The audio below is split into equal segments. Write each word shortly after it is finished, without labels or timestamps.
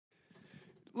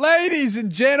Ladies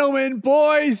and gentlemen,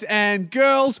 boys and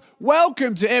girls,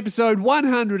 welcome to episode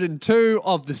 102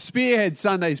 of the Spearhead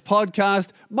Sundays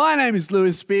podcast. My name is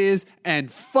Lewis Spears, and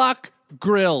fuck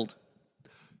grilled.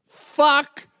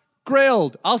 Fuck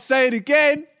grilled. I'll say it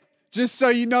again, just so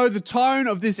you know the tone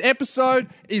of this episode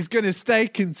is going to stay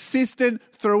consistent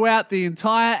throughout the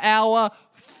entire hour.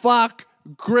 Fuck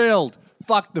grilled.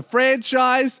 Fuck the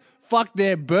franchise. Fuck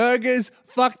their burgers.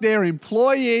 Fuck their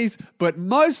employees. But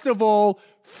most of all,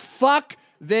 fuck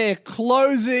their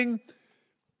closing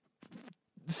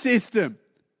system.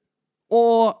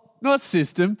 Or, not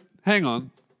system, hang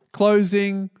on.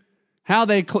 Closing, how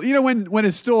they, you know when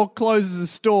a store closes a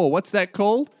store, what's that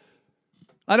called?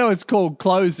 I know it's called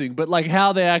closing, but like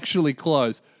how they actually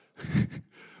close.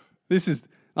 This is,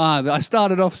 I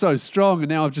started off so strong and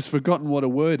now I've just forgotten what a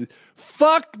word is.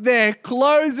 Fuck their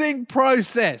closing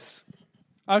process.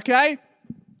 Okay?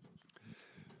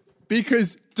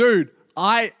 Because, dude,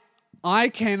 I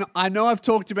know I've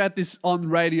talked about this on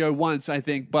radio once, I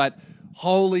think, but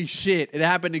holy shit, it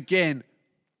happened again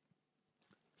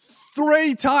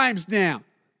 3 times now.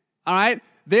 All right?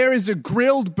 There is a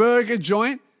grilled burger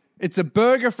joint. It's a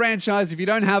burger franchise. If you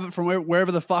don't have it from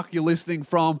wherever the fuck you're listening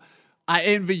from, I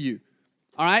envy you.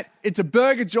 All right? It's a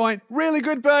burger joint. Really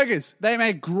good burgers. They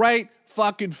make great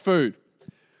fucking food.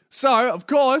 So, of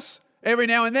course, every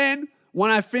now and then,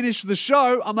 when I finish the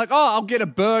show, I'm like, oh, I'll get a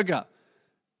burger.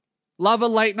 Love a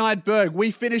late night burger. We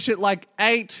finish at like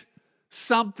 8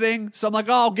 something. So I'm like,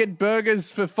 oh, I'll get burgers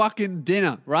for fucking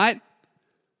dinner, right?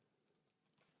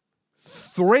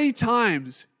 3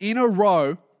 times in a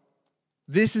row,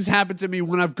 this has happened to me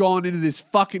when I've gone into this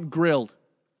fucking grilled.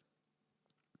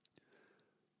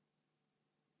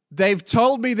 They've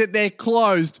told me that they're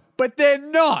closed, but they're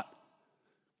not.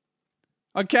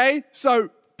 Okay? So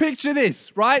picture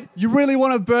this, right? You really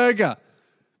want a burger.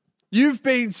 You've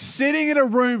been sitting in a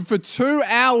room for 2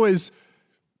 hours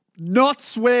not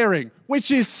swearing,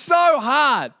 which is so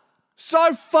hard.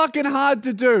 So fucking hard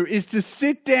to do is to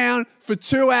sit down for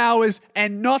 2 hours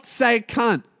and not say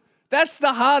cunt. That's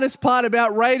the hardest part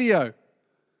about radio.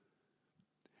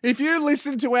 If you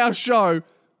listen to our show,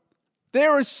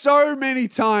 there are so many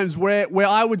times where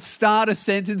I would start a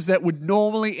sentence that would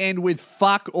normally end with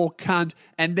fuck or cunt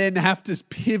and then have to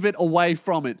pivot away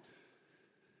from it.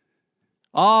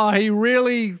 Oh, he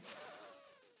really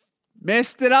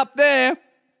messed it up there.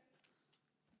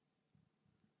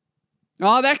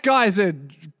 Oh, that guy's a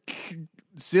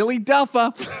silly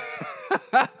duffer.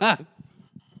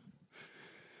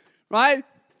 Right?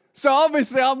 So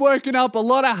obviously I'm working up a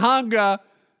lot of hunger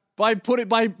by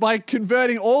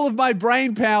converting all of my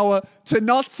brain power to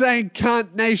not saying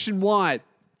cunt nationwide.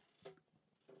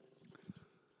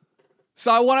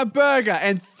 So I want a burger,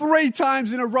 and 3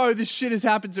 times in a row this shit has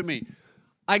happened to me.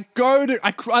 I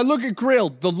look at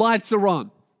grilled, the lights are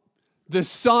on. The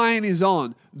sign is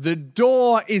on. The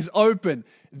door is open.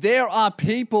 There are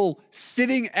people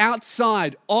sitting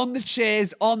outside on the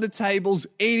chairs, on the tables,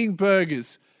 eating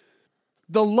burgers.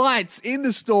 The lights in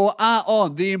the store are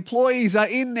on. The employees are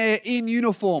in there in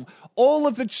uniform. All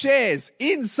of the chairs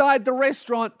inside the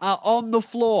restaurant are on the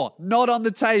floor, not on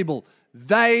the table.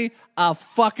 They are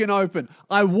fucking open.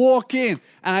 I walk in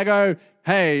and I go,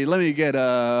 hey, let me get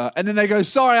a... And then they go,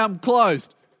 sorry, I'm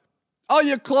closed. Oh,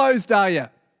 you're closed, are you?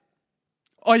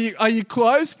 Are you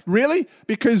closed? Really?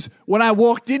 Because when I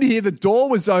walked in here, the door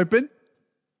was open.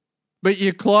 But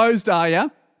you're closed, are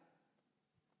you?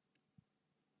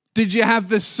 Did you have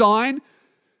the sign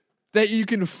that you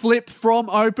can flip from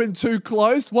open to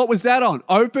closed? What was that on?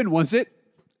 Open, was it?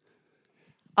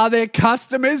 Are there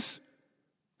customers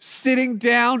sitting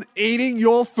down eating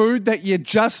your food that you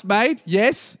just made?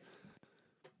 Yes.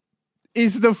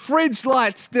 Is the fridge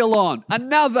light still on?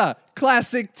 Another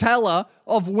classic teller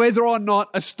of whether or not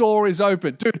a store is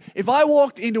open. Dude, if I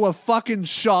walked into a fucking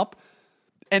shop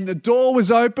and the door was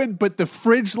open but the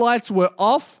fridge lights were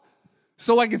off,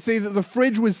 so I could see that the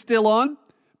fridge was still on,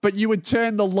 but you would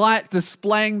turn the light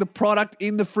displaying the product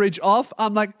in the fridge off,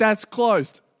 I'm like, that's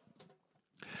closed.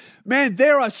 Man,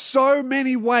 there are so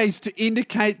many ways to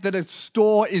indicate that a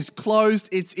store is closed.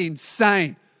 It's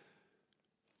insane.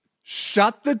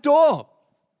 Shut the door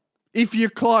if you're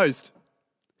closed.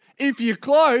 If you're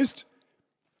closed,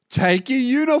 take your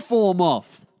uniform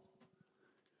off.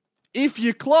 If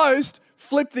you're closed,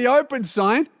 flip the open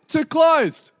sign to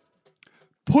closed.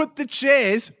 Put the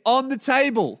chairs on the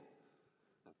table.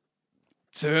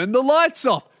 Turn the lights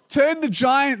off. Turn the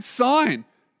giant sign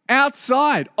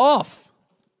outside off.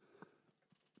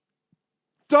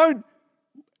 Don't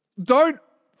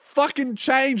fucking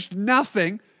change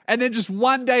nothing and then just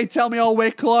one day tell me, oh,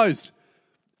 we're closed.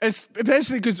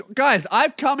 Especially because, guys,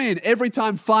 I've come in every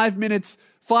time 5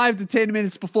 to 10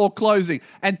 minutes before closing.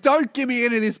 And don't give me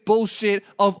any of this bullshit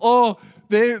of, oh,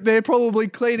 they're probably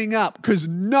cleaning up. Because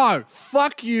no,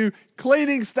 fuck you.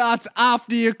 Cleaning starts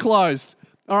after you're closed.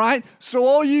 All right? So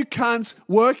all you cunts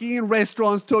working in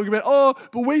restaurants talking about, oh,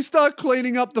 but we start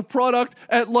cleaning up the product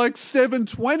at like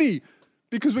 7:20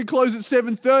 because we close at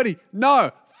 7:30.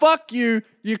 No, fuck you.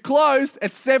 You closed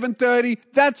at 7:30.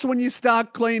 That's when you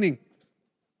start cleaning.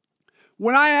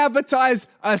 When I advertise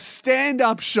a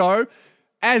stand-up show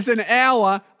as an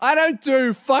hour, I don't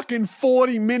do fucking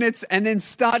 40 minutes and then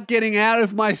start getting out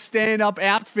of my stand-up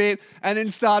outfit and then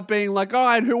start being like, all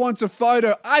right, who wants a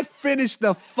photo? I finished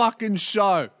the fucking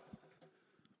show.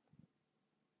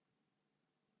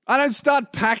 I don't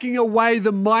start packing away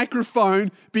the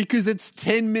microphone because it's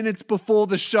 10 minutes before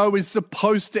the show is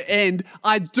supposed to end.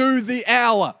 I do the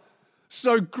hour.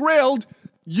 So Grilled,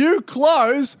 you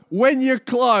close when you're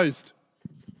closed.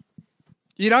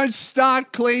 You don't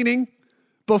start cleaning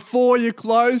before you're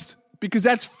closed because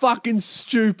that's fucking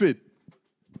stupid.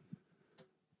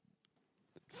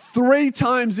 3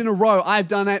 times in a row, I've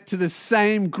done that to the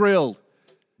same Grilled.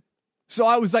 So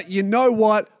I was like, you know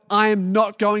what? I am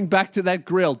not going back to that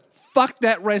Grilled. Fuck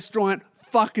that restaurant.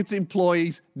 Fuck its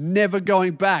employees. Never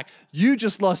going back. You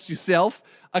just lost yourself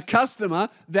a customer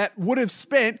that would have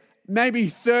spent maybe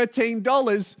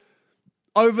 $13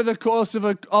 over the course of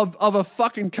a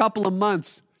fucking couple of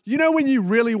months. You know when you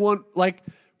really want, like,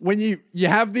 when you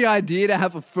have the idea to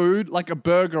have a food, like a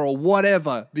burger or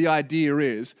whatever the idea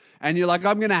is, and you're like,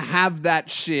 I'm going to have that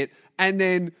shit, and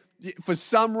then for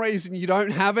some reason you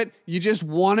don't have it, you just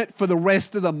want it for the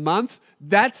rest of the month.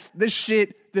 That's the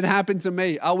shit that happened to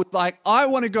me. I was like, I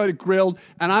want to go to Grilled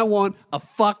and I want a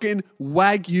fucking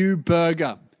Wagyu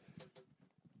burger.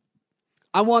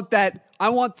 I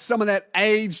want some of that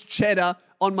aged cheddar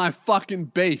on my fucking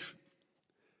beef.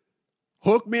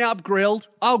 Hook me up, Grilled.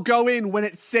 I'll go in when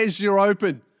it says you're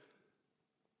open.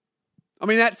 I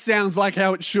mean, that sounds like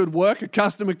how it should work. A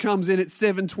customer comes in at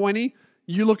 7:20.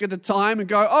 You look at the time and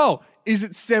go, oh, is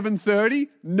it 7:30?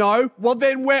 No. Well,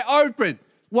 then we're open.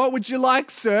 What would you like,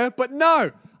 sir? But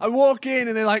no. I walk in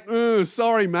and they're like, oh,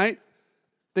 sorry, mate.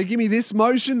 They give me this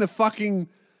motion, the fucking...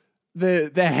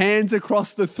 The hands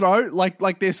across the throat,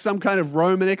 like there's some kind of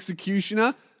Roman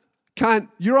executioner.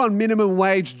 You're on minimum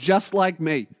wage just like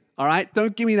me, all right?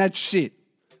 Don't give me that shit.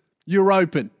 You're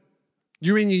open.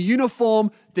 You're in your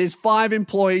uniform. There's 5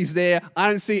 employees there. I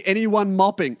don't see anyone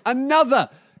mopping. Another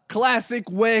classic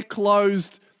we're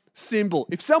closed symbol.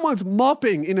 If someone's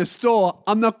mopping in a store,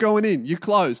 I'm not going in. You're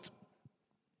closed.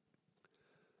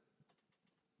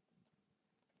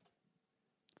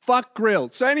 Fuck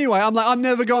Grilled. So anyway, I'm like, I'm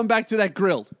never going back to that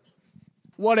Grilled.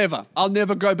 Whatever. I'll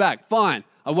never go back. Fine.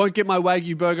 I won't get my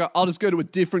Wagyu burger. I'll just go to a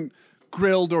different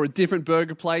Grilled or a different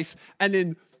burger place. And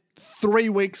then 3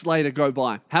 weeks later go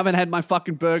by. Haven't had my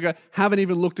fucking burger. Haven't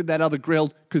even looked at that other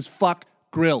Grilled because fuck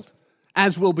Grilled.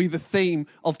 As will be the theme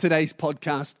of today's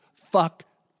podcast. Fuck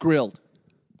Grilled.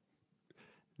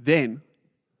 Then,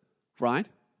 right,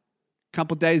 a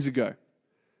couple of days ago,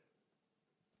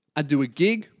 I do a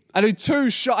gig. I do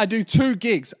 2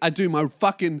 gigs. I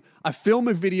film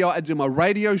a video, I do my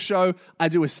radio show, I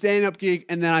do a stand-up gig,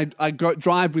 and then I go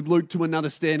drive with Luke to another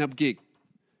stand-up gig.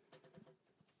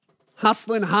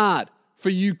 Hustling hard for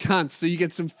you cunts so you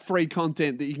get some free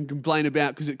content that you can complain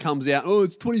about because it comes out, oh,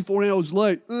 it's 24 hours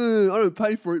late. I don't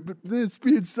pay for it, but it's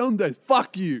been Sundays.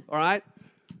 Fuck you, all right?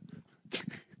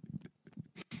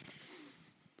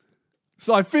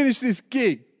 So I finish this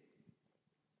gig.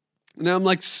 And then I'm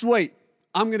like, sweet.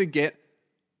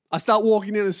 I start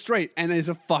walking down the street and there's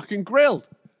a fucking Grilled.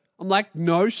 I'm like,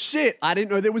 no shit. I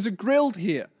didn't know there was a Grilled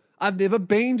here. I've never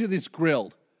been to this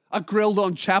Grilled. A Grilled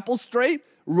on Chapel Street,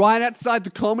 right outside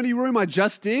the comedy room I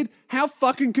just did. How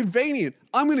fucking convenient.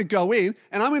 I'm going to go in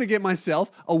and I'm going to get myself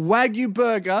a Wagyu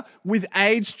burger with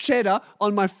aged cheddar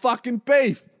on my fucking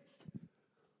beef.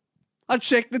 I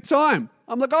checked the time.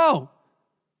 I'm like, oh,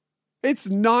 it's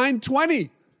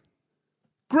 9:20.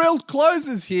 Grilled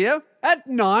closes here at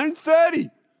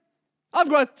 9:30. I've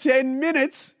got 10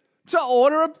 minutes to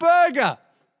order a burger.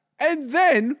 And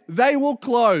then they will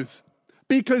close.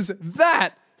 Because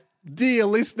that, dear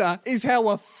listener, is how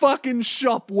a fucking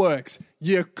shop works.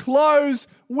 You close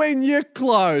when you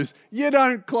close. You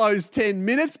don't close 10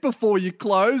 minutes before you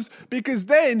close because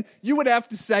then you would have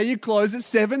to say you close at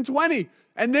 7:20.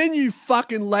 And then you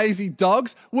fucking lazy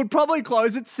dogs would probably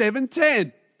close at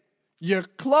 7:10. You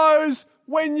close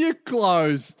when you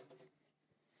close.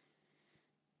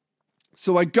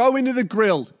 So I go into the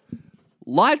Grilled.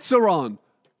 Lights are on.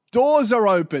 Doors are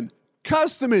open.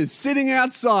 Customers sitting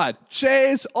outside,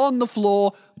 chairs on the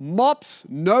floor, mops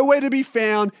nowhere to be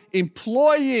found,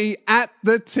 employee at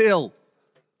the till.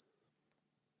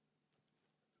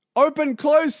 Open,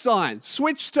 close sign,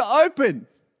 switch to open.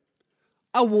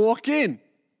 I walk in.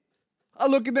 I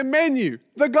look at the menu.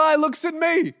 The guy looks at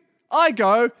me. I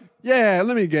go, yeah,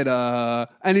 let me get a...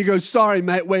 And he goes, sorry,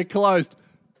 mate, we're closed.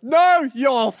 No,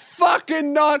 you're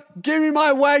fucking not. Give me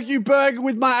my Wagyu burger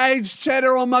with my aged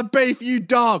cheddar on my beef, you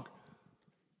dog.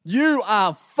 You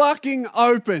are fucking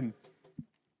open.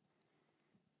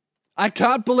 I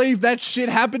can't believe that shit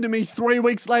happened to me 3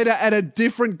 weeks later at a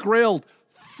different Grilled.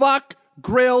 Fuck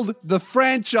Grilled, the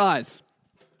franchise.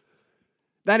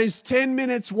 That is 10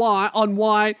 minutes on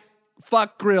why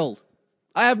fuck Grilled.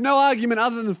 I have no argument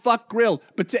other than fuck Grilled.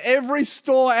 But to every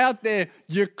store out there,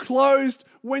 you're closed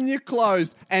when you're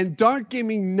closed. And don't give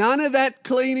me none of that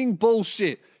cleaning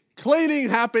bullshit. Cleaning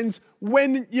happens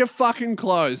when you're fucking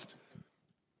closed.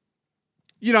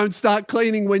 You don't start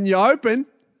cleaning when you open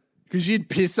because you'd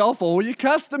piss off all your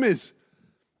customers.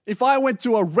 If I went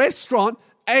to a restaurant,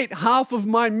 ate half of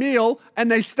my meal, and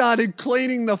they started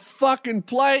cleaning the fucking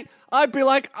plate, I'd be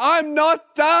like, I'm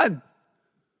not done.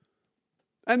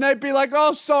 And they'd be like,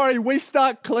 oh, sorry, we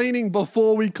start cleaning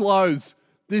before we close.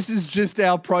 This is just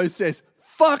our process.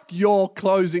 Fuck your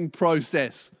closing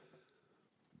process.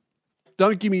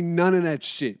 Don't give me none of that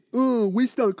shit. Oh, we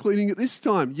start cleaning at this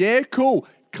time. Yeah, cool.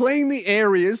 Clean the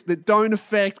areas that don't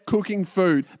affect cooking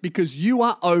food because you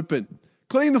are open.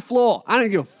 Clean the floor. I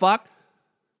don't give a fuck.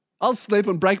 I'll slip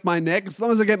and break my neck as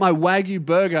long as I get my Wagyu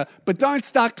burger. But don't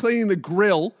start cleaning the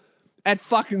grill at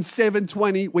fucking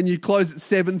 7:20 when you close at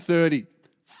 7:30.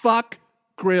 Fuck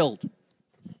Grilled.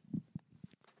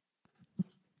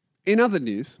 In other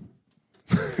news,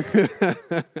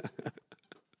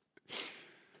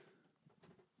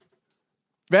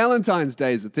 Valentine's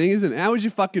Day is a thing, isn't it? How was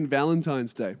your fucking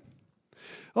Valentine's Day?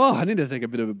 Oh, I need to take a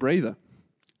bit of a breather.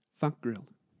 Fuck Grilled.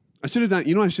 I should have done,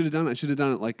 you know what I should have done? I should have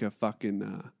done it like a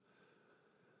fucking,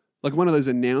 like one of those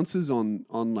announcers on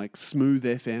like Smooth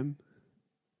FM.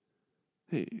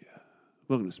 Hey,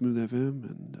 welcome to Smooth FM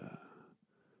and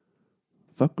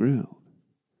fuck Grilled.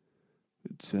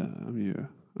 It's I'm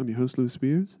your host Louis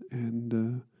Spears,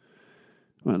 and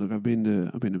well, look, I've been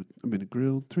to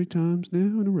Grilled 3 times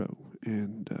now in a row,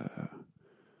 and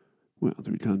well,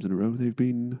 3 times in a row they've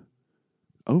been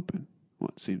open.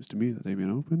 Well, it seems to me that they've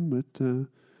been open, but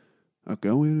I'll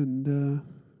go in and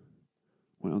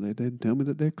well, they tell me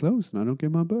that they're closed and I don't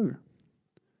get my burger.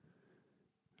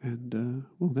 And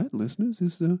well, that, listeners,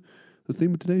 is the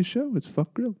theme of today's show. It's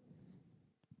fuck Grilled.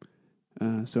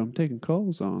 So I'm taking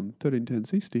calls on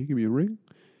 131060. Give me a ring.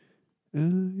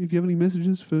 If you have any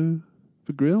messages for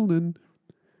Grilled, then,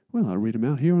 well, I'll read them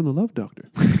out here on the Love Doctor.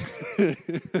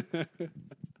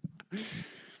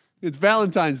 It's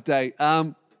Valentine's Day.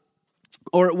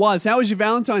 Or it was. How was your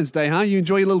Valentine's Day, huh? You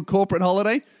enjoy your little corporate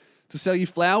holiday to sell you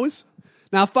flowers?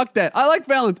 Now, fuck that. I like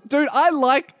Valentine's. Dude,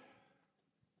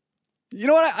 you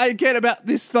know what I get about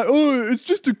this? Oh, it's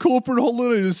just a corporate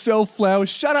holiday to sell flowers.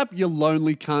 Shut up, you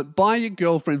lonely cunt. Buy your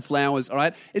girlfriend flowers, all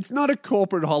right? It's not a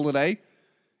corporate holiday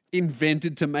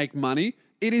invented to make money.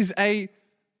 It is a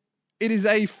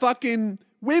fucking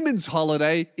women's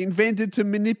holiday invented to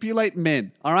manipulate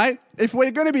men, all right? If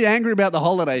we're going to be angry about the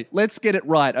holiday, let's get it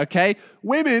right, okay?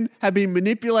 Women have been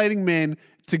manipulating men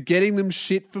to getting them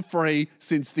shit for free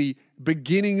since the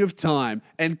beginning of time.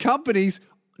 And companies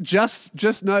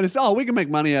just noticed, oh, we can make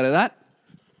money out of that.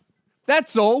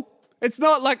 That's all. It's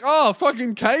not like, oh,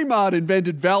 fucking Kmart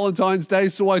invented Valentine's Day,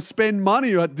 so I spend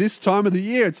money at this time of the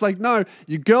year. It's like, no,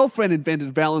 your girlfriend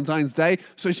invented Valentine's Day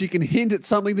so she can hint at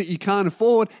something that you can't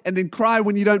afford and then cry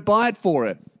when you don't buy it for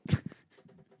it.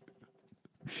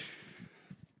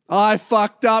 I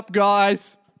fucked up,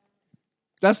 guys.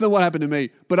 That's not what happened to me,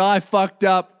 but I fucked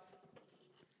up.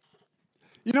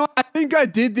 You know, I think I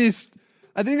did this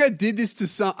to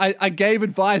some... I gave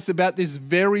advice about this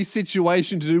very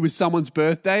situation to do with someone's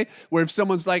birthday, where if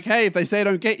someone's like, hey, if they say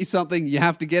don't get you something, you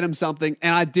have to get them something,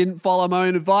 and I didn't follow my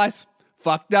own advice.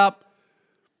 Fucked up.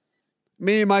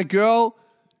 Me and my girl,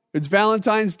 it's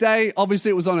Valentine's Day.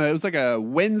 Obviously, it was like a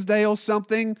Wednesday or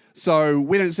something, so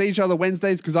we don't see each other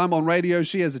Wednesdays because I'm on radio,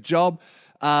 she has a job.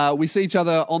 We see each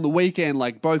other on the weekend,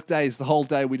 like both days, the whole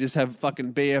day. We just have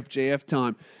fucking BFGF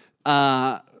time.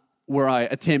 Where I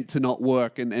attempt to not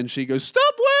work, and she goes,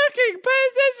 stop working, pay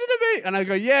attention to me. And I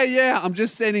go, yeah, I'm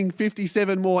just sending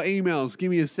 57 more emails. Give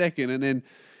me a second. And then,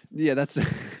 yeah, that's...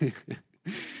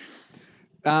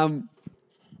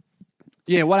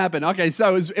 yeah, what happened? Okay,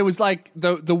 so it was like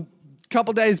the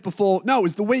couple days before... No, it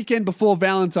was the weekend before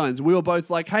Valentine's. We were both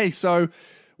like, hey, so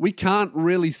we can't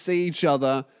really see each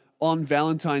other on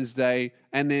Valentine's Day,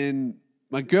 and then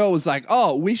my girl was like,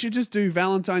 oh, we should just do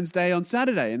Valentine's Day on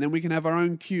Saturday, and then we can have our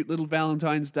own cute little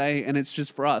Valentine's Day, and it's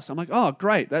just for us. I'm like, oh,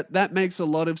 great. That makes a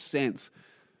lot of sense.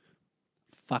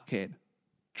 Fuckhead.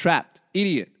 Trapped.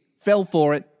 Idiot. Fell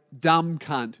for it. Dumb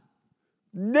cunt.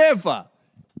 Never,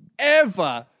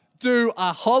 ever do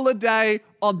a holiday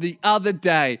on the other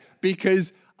day,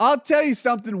 because I'll tell you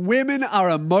something, women are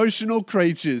emotional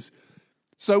creatures.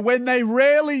 So when they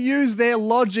rarely use their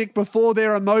logic before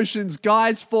their emotions,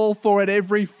 guys fall for it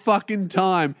every fucking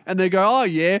time. And they go, oh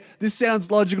yeah, this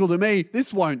sounds logical to me.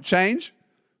 This won't change.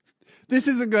 This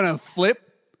isn't going to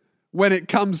flip when it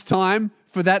comes time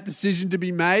for that decision to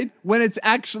be made. When it's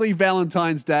actually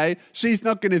Valentine's Day, she's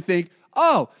not going to think,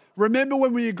 oh, remember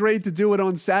when we agreed to do it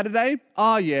on Saturday?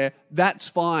 Oh yeah, that's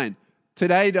fine.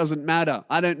 Today doesn't matter.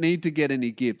 I don't need to get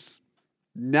any gifts.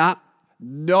 Nah,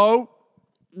 no,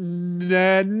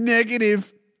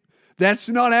 negative. That's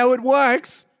not how it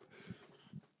works.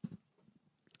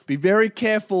 Be very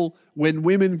careful when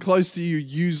women close to you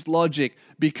use logic,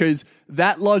 because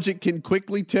that logic can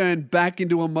quickly turn back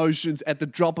into emotions at the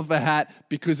drop of a hat,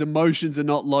 because emotions are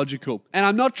not logical. And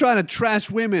I'm not trying to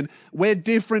trash women. We're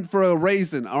different for a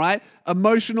reason, all right?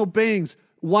 Emotional beings,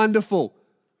 wonderful.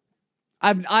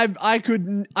 I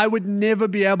would never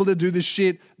be able to do the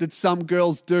shit that some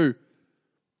girls do.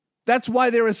 That's why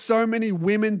there are so many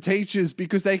women teachers,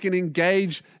 because they can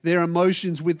engage their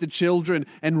emotions with the children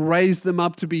and raise them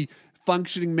up to be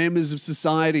functioning members of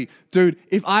society. Dude,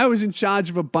 if I was in charge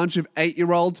of a bunch of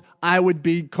 8-year-olds, I would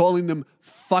be calling them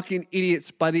fucking idiots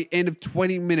by the end of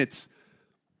 20 minutes.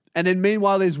 And then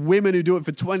meanwhile, there's women who do it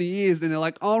for 20 years, and they're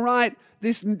like, all right,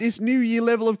 this new year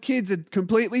level of kids are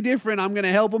completely different. I'm going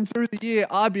to help them through the year.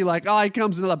 I'd be like, oh, here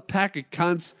comes another pack of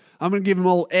cunts. I'm going to give them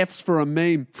all Fs for a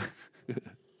meme.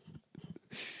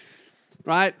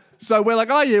 So we're like,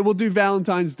 oh yeah, we'll do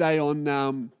Valentine's Day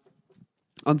on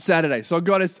Saturday. So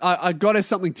I got her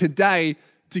something today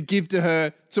to give to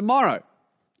her tomorrow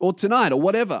or tonight or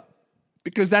whatever,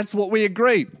 because that's what we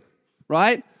agreed,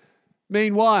 right?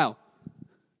 Meanwhile,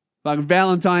 like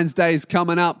Valentine's Day is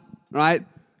coming up, right?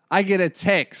 I get a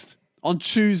text on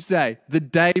Tuesday, the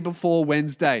day before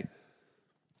Wednesday.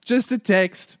 Just a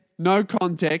text, no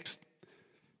context.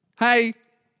 Hey,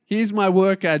 here's my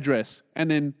work address, and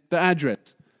then the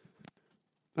address.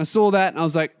 I saw that and I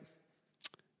was like,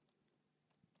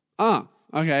 oh,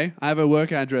 okay, I have a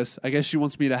work address. I guess she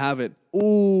wants me to have it.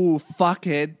 Ooh,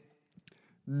 fuckhead.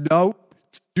 Nope.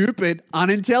 Stupid.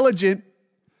 Unintelligent.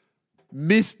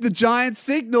 Missed the giant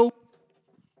signal.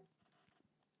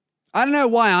 I don't know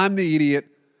why I'm the idiot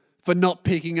for not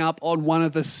picking up on one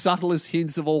of the subtlest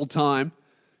hints of all time.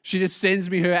 She just sends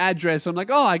me her address. I'm like,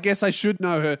 oh, I guess I should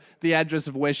know the address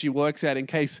of where she works at in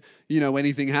case,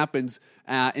 anything happens.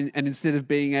 And instead of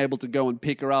being able to go and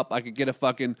pick her up, I could get a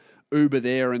fucking Uber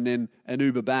there and then an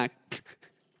Uber back.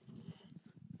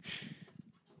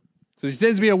 So she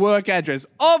sends me a work address.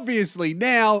 Obviously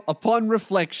now, upon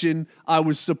reflection, I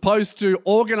was supposed to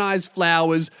organize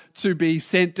flowers to be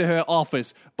sent to her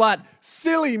office. But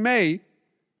silly me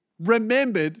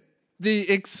remembered the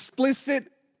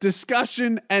explicit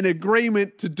discussion and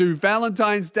agreement to do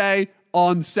Valentine's Day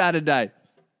on Saturday.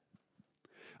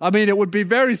 I mean, it would be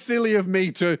very silly of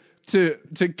me to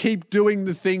keep doing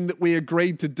the thing that we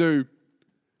agreed to do.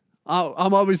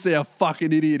 I'm obviously a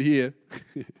fucking idiot here.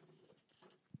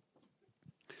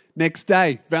 Next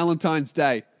day, Valentine's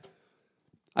Day,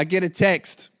 I get a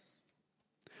text.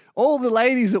 All the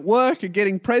ladies at work are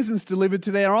getting presents delivered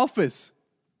to their office.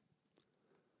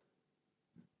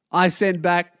 I send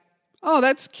back, oh,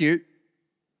 that's cute.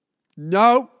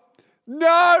 No,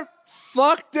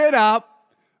 fucked it up.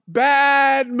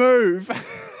 Bad move.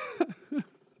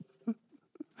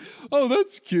 Oh,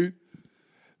 that's cute.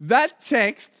 That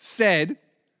text said,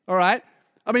 all right,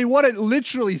 I mean, what it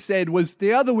literally said was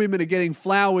the other women are getting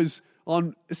flowers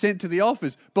sent to the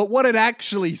office. But what it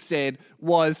actually said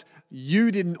was,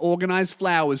 you didn't organize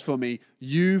flowers for me,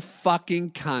 you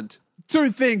fucking cunt.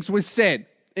 Two things were said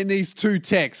in these two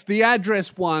texts. The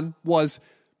address one was,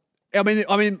 I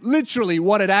mean, literally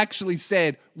what it actually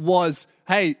said was,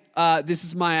 hey, this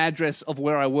is my address of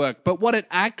where I work. But what it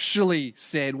actually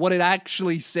said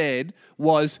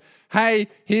was, hey,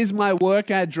 here's my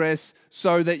work address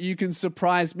so that you can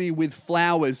surprise me with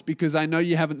flowers, because I know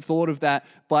you haven't thought of that,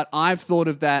 but I've thought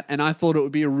of that, and I thought it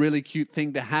would be a really cute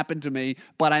thing to happen to me,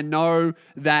 but I know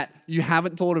that you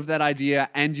haven't thought of that idea,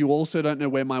 and you also don't know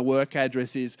where my work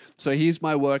address is, so here's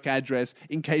my work address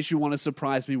in case you want to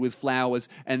surprise me with flowers,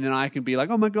 and then I can be like,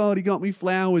 oh my God, he got me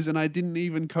flowers, and I didn't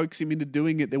even coax him into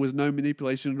doing it. There was no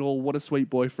manipulation at all. What a sweet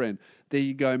boyfriend. There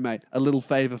you go, mate. A little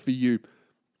favor for you.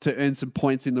 to earn some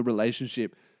points in the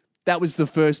relationship. That was the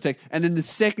first text. And then the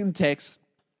second text,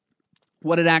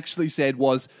 what it actually said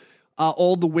was,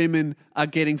 all the women are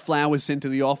getting flowers sent to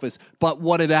the office. But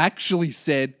what it actually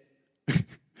said,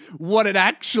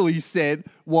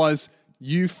 was,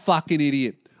 you fucking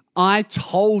idiot. I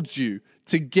told you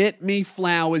to get me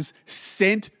flowers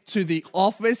sent to the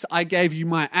office. I gave you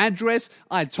my address.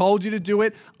 I told you to do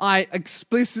it. I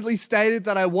explicitly stated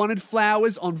that I wanted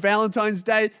flowers on Valentine's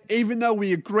Day, even though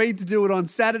we agreed to do it on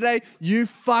Saturday. You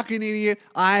fucking idiot.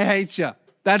 I hate you.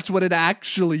 That's what it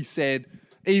actually said,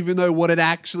 even though what it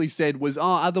actually said was,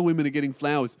 other women are getting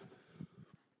flowers.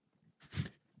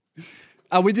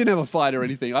 We didn't have a fight or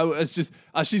anything. It's just,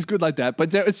 she's good like that.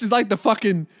 But it's just like the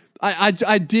fucking,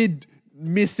 I did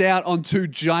miss out on 2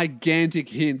 gigantic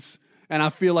hints, and I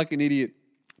feel like an idiot.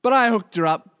 But I hooked her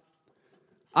up.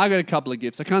 I got a couple of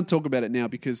gifts. I can't talk about it now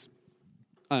because,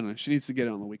 I don't know, she needs to get it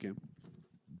on the weekend.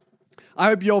 I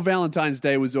hope your Valentine's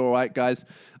Day was all right, guys.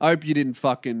 I hope you didn't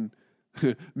fucking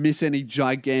miss any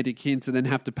gigantic hints and then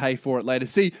have to pay for it later.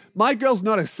 See, my girl's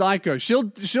not a psycho. She'll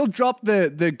drop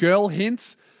the girl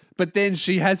hints, but then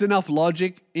she has enough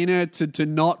logic in her to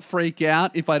not freak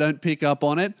out if I don't pick up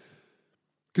on it.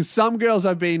 Because some girls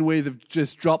I've been with have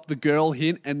just dropped the girl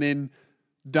hint and then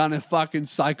done a fucking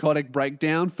psychotic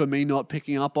breakdown for me not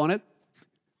picking up on it.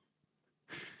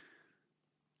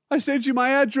 I sent you my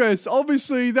address.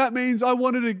 Obviously, that means I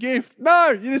wanted a gift.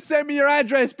 No, you just sent me your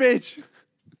address, bitch.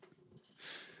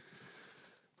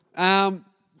 Yeah,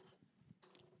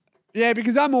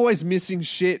 because I'm always missing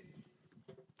shit.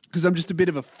 Because I'm just a bit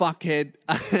of a fuckhead.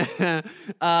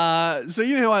 So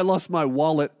you know how I lost my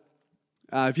wallet.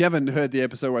 If you haven't heard the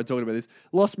episode where I talked about this,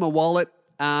 lost my wallet.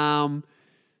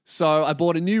 So I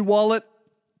bought a new wallet.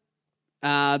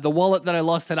 The wallet that I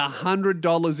lost had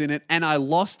 $100 in it, and I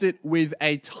lost it with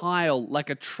a tile, like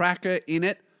a tracker in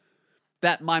it,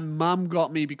 that my mum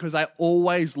got me because I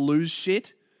always lose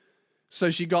shit. So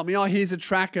she got me, here's a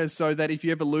tracker so that if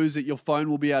you ever lose it, your phone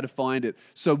will be able to find it.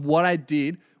 So what I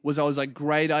did was I was like,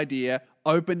 great idea,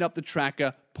 opened up the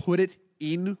tracker, put it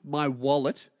in my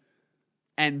wallet,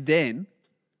 and then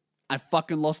I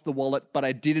fucking lost the wallet, but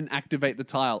I didn't activate the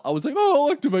tile. I was like, I'll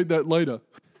activate that later.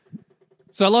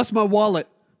 So I lost my wallet,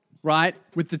 right,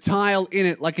 with the tile in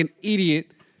it like an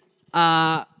idiot.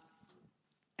 And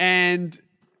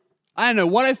I don't know,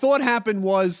 what I thought happened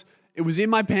was it was in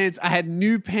my pants. I had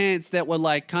new pants that were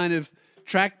like kind of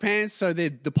track pants, so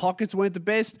the pockets weren't the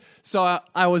best. So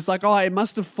I was like, it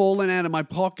must have fallen out of my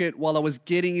pocket while I was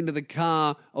getting into the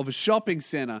car of a shopping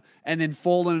center and then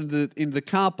fallen into the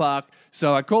car park.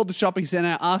 So I called the shopping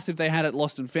center, asked if they had it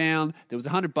lost and found. There was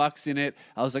 $100 in it.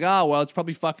 I was like, well, it's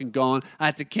probably fucking gone. I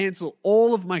had to cancel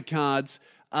all of my cards,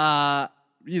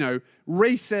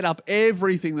 reset up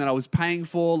everything that I was paying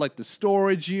for, like the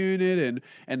storage unit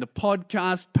and the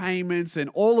podcast payments and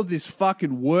all of this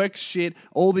fucking work shit,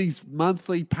 all these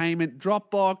monthly payment,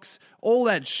 Dropbox, all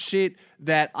that shit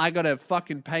that I got to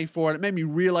fucking pay for. And it made me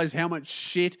realize how much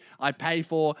shit I pay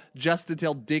for just to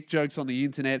tell dick jokes on the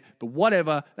internet. But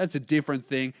whatever, that's a different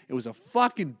thing. It was a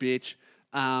fucking bitch.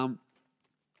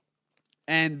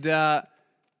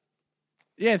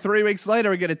 3 weeks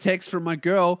later, I get a text from my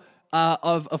girl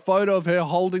of a photo of her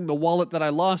holding the wallet that I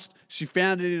lost. She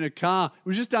found it in her car. It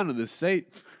was just under the seat.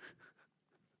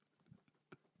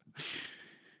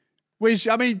 Which,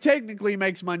 I mean, technically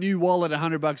makes my new wallet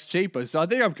 $100 cheaper. So I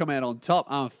think I've come out on top.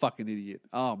 I'm a fucking idiot.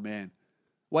 Oh, man.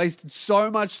 Wasted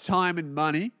so much time and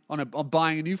money on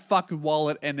buying a new fucking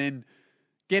wallet and then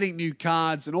getting new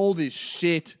cards and all this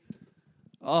shit.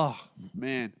 Oh,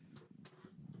 man.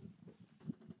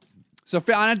 So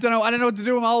I don't know what to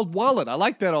do with my old wallet. I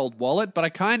like that old wallet, but I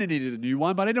kind of needed a new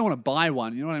one, but I didn't want to buy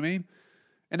one. You know what I mean?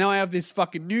 And now I have this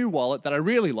fucking new wallet that I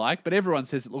really like, but everyone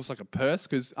says it looks like a purse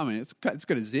because, I mean, it's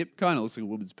got a zip, kind of looks like a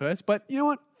woman's purse. But you know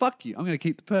what? Fuck you. I'm going to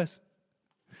keep the purse.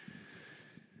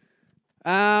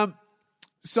 Oh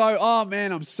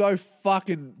man, I'm so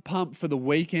fucking pumped for the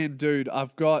weekend, dude.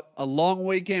 I've got a long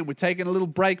weekend. We're taking a little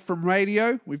break from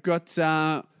radio. We've got,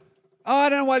 I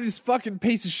don't know why this fucking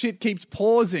piece of shit keeps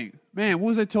pausing. Man, what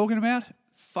was I talking about?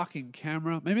 Fucking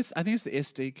camera. Maybe I think it's the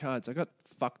SD cards. I got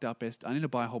fucked up SD. I need to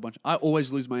buy a whole bunch. I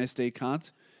always lose my SD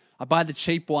cards. I buy the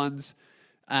cheap ones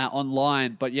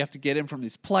online, but you have to get them from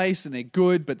this place, and they're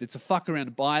good, but it's a fuck around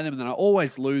to buy them, and then I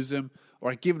always lose them, or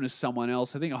I give them to someone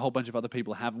else. I think a whole bunch of other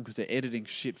people have them because they're editing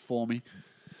shit for me.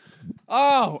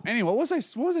 Oh, anyway, what was I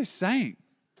saying?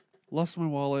 Lost my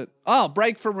wallet. Oh,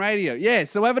 break from radio. Yeah,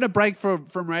 so we're having a break from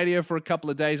radio for a couple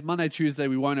of days. Monday, Tuesday,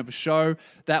 we won't have a show.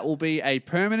 That will be a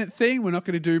permanent thing. We're not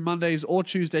going to do Mondays or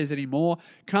Tuesdays anymore.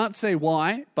 Can't say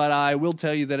why, but I will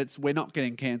tell you that we're not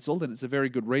getting cancelled, and it's a very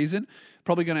good reason.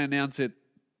 Probably going to announce it,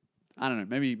 I don't know,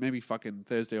 maybe fucking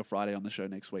Thursday or Friday on the show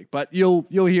next week. But you'll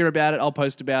hear about it. I'll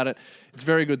post about it. It's a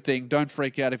very good thing. Don't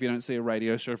freak out if you don't see a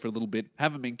radio show for a little bit.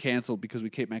 Haven't been cancelled because we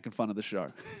keep making fun of the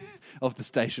show. Of the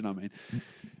station, I mean.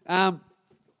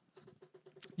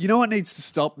 You know what needs to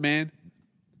stop, man?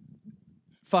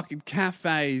 Fucking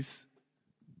cafes.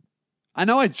 I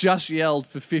know I just yelled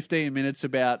for 15 minutes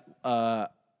about a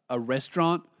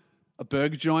restaurant, a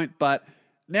burger joint, but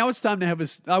now it's time to have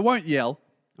I won't yell.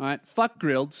 All right, fuck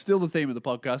grilled, still the theme of the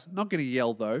podcast. I'm not going to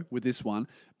yell, though, with this one,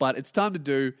 but it's time to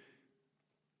do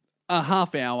a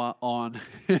half hour on...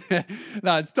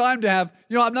 No, it's time to have...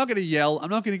 You know, I'm not going to yell.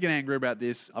 I'm not going to get angry about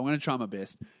this. I'm going to try my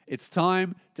best. It's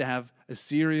time to have a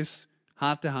serious,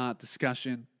 heart-to-heart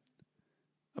discussion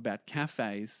about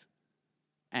cafes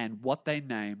and what they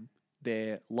name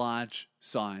their large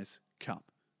size cup.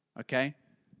 Okay?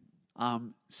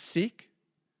 I'm sick.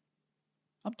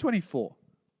 I'm 24,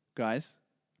 guys.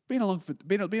 Been alive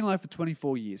for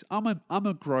 24 years. I'm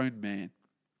a grown man.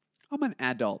 I'm an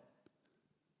adult.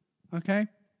 Okay?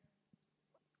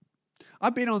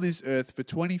 I've been on this earth for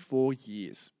 24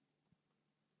 years.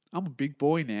 I'm a big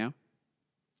boy now.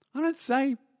 I don't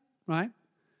say, right?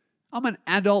 I'm an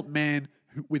adult man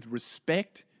with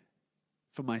respect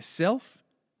for myself,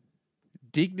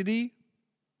 dignity,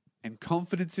 and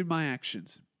confidence in my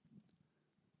actions.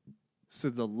 So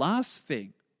the last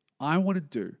thing I want to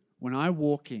do when I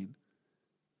walk in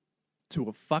to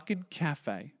a fucking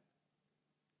cafe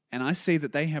and I see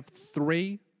that they have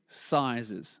 3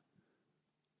 sizes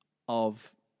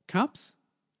of cups,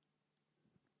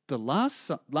 when I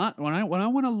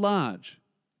want a large,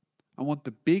 I want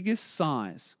the biggest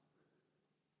size.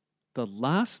 The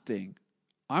last thing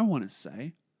I want to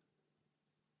say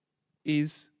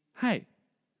is, hey,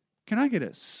 can I get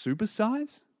a super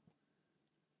size?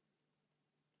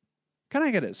 Can I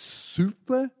get a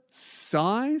super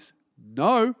size?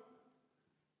 No.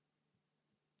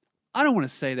 I don't want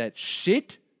to say that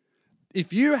shit.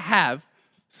 If you have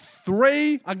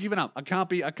 3, I'm giving up. I can't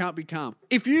be calm.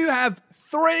 If you have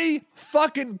 3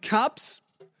 fucking cups,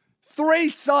 3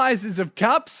 sizes of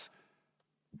cups,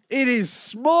 it is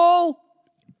small,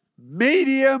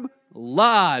 medium,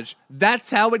 large.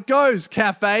 That's how it goes,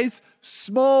 cafes.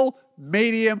 Small,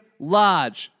 medium,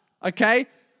 large. Okay?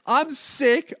 I'm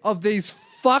sick of these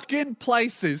fucking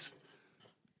places,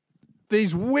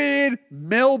 these weird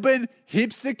Melbourne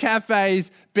hipster cafes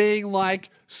being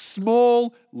like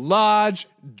small, large,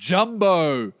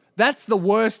 jumbo. That's the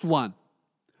worst one.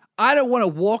 I don't want to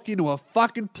walk into a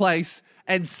fucking place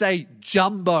and say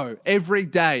jumbo every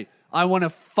day. I want a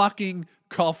fucking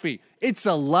coffee. It's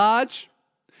a large.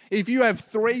 If you have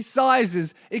 3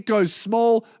 sizes, it goes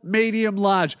small, medium,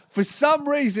 large. For some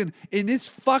reason, in this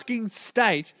fucking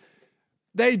state,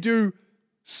 they do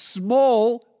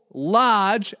small,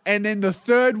 large, and then the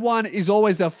third one is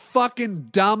always a fucking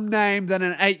dumb name that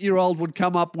an 8-year-old would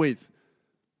come up with.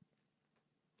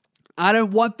 I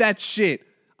don't want that shit.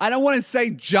 I don't want to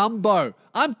say jumbo.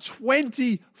 I'm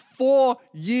 24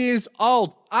 years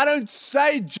old. I don't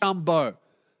say jumbo.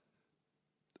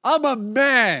 I'm a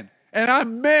man. And a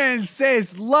man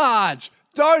says large.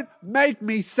 Don't make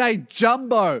me say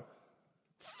jumbo.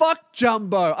 Fuck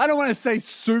jumbo. I don't want to say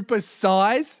super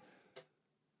size.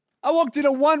 I walked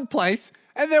into one place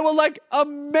and they were like a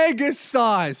mega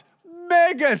size.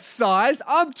 Mega size?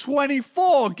 I'm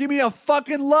 24. Give me a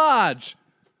fucking large.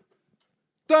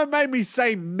 Don't make me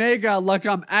say mega like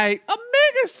I'm 8. A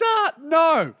mega size?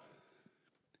 No.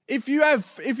 If you have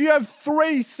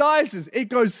 3 sizes, it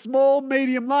goes small,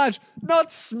 medium, large. Not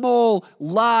small,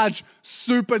 large,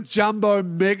 super jumbo,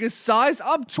 mega size.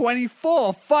 I'm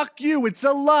 24. Fuck you. It's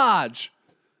a large.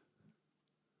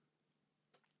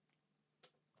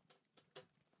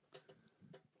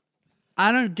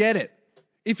 I don't get it.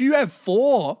 If you have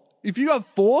 4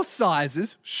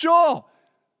 sizes, sure.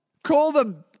 Call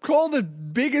the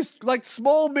biggest, like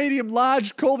small, medium,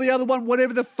 large. Call the other one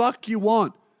whatever the fuck you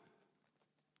want.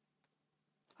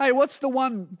 Hey, what's the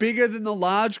one bigger than the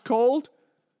large called?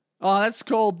 Oh, that's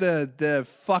called the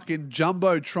fucking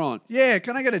Jumbotron. Yeah,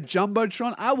 can I get a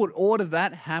Jumbotron? I would order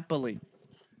that happily.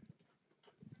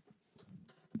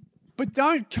 But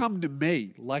don't come to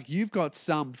me like you've got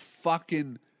some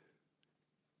fucking...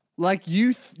 Like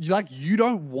you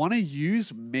don't want to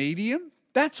use medium?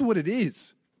 That's what it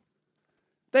is.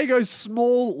 They go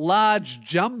small, large,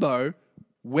 jumbo.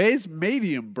 Where's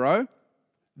medium, bro?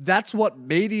 That's what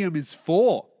medium is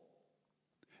for.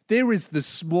 There is the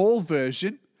small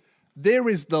version, there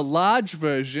is the large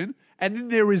version, and then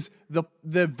there is the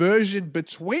version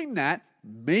between that,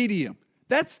 medium.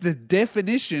 That's the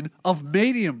definition of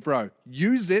medium, bro.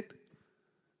 Use it.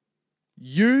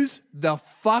 Use the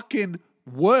fucking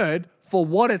word for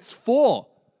what it's for.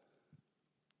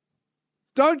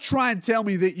 Don't try and tell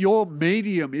me that your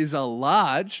medium is a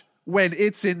large when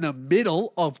it's in the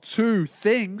middle of two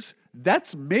things.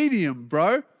 That's medium,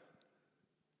 bro.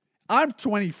 I'm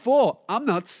 24. I'm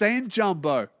not saying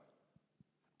jumbo.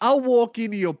 I'll walk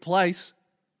into your place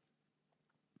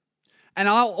and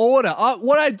I'll order.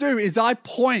 What I do is I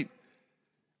point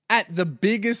at the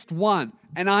biggest one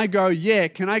and I go, yeah,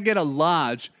 can I get a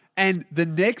large? And the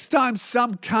next time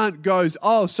some cunt goes,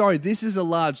 oh, sorry, this is a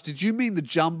large. Did you mean the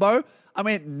jumbo? I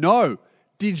went, no.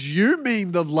 Did you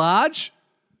mean the large?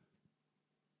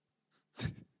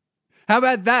 How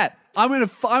about that? I'm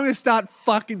gonna start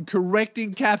fucking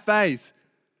correcting cafes.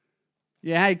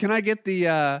 Yeah, hey, can I get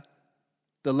the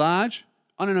large?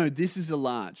 Oh no, this is a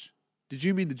large. Did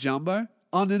you mean the jumbo?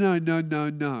 Oh no.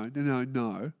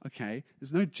 Okay,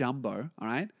 there's no jumbo, all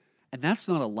right? And that's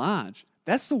not a large.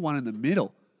 That's the one in the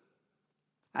middle.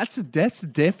 That's the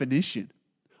definition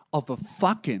of a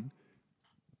fucking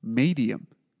medium.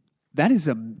 That is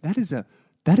a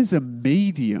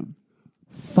medium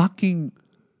fucking.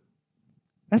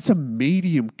 That's a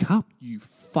medium cup, you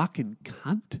fucking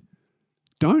cunt.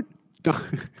 Don't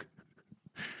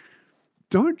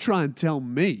try and tell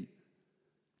me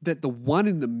that the one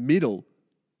in the middle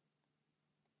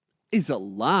is a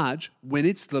large when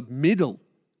it's the middle.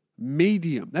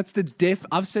 Medium. That's the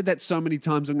I've said that so many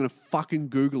times, I'm going to fucking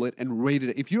Google it and read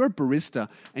it. If you're a barista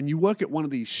and you work at one of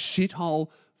these shithole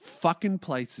fucking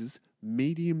places,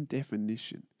 medium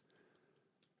definition.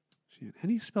 Shit, how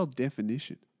do you spell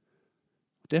definition?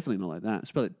 Definitely not like that.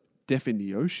 Spell it deaf in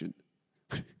the ocean.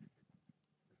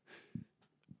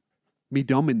 Me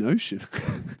domination.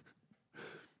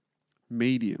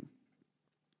 Medium.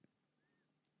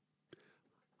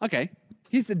 Okay,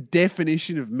 here's the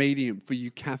definition of medium for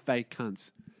you cafe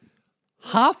cunts.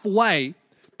 Halfway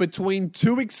between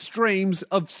two extremes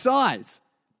of size.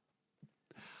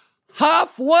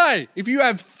 Halfway. If you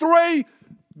have three,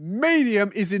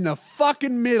 medium is in the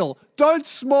fucking middle. Don't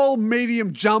small,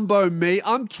 medium, jumbo me.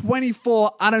 I'm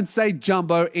 24. I don't say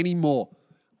jumbo anymore.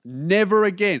 Never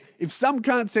again. If some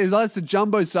cunt says, oh, it's a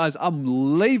jumbo size,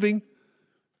 I'm leaving.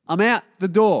 I'm out the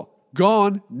door.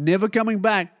 Gone. Never coming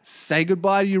back. Say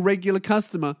goodbye to your regular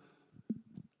customer.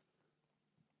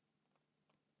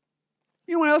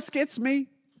 You know what else gets me?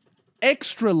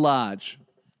 Extra large.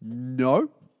 No.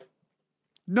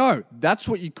 That's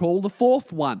what you call the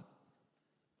fourth one.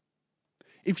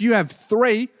 If you have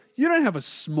three, you don't have a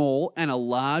small and a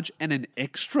large and an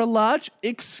extra large.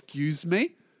 Excuse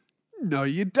me? No,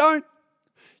 you don't.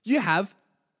 You have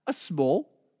a small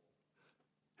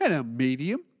and a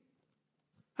medium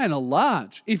and a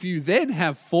large. If you then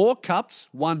have 4 cups,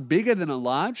 one bigger than a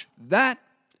large, that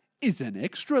is an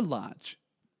extra large.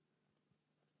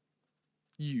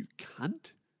 You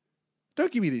cunt.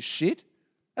 Don't give me this shit.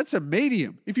 That's a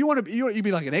medium. If you want to, you'd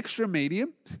be like an extra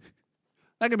medium.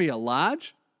 That could be a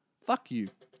large. Fuck you.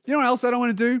 You know what else I don't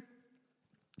want to do?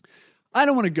 I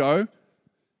don't want to go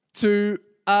to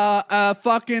I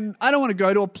don't want to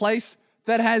go to a place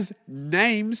that has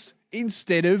names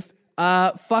instead of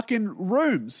fucking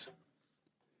rooms.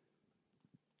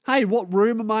 Hey, what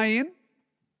room am I in?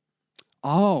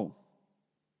 Oh,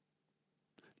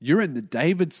 you're in the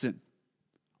Davidson.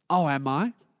 Oh, am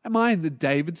I? Am I in the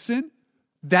Davidson?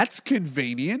 That's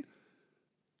convenient.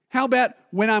 How about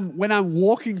when I'm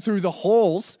walking through the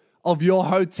halls of your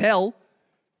hotel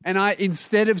and I,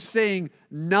 instead of seeing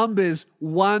numbers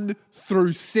 1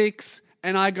 through 6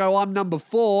 and I go, I'm number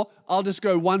 4, I'll just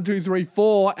go 1, 2, 3,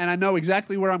 4 and I know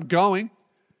exactly where I'm going.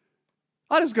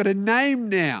 I just got a name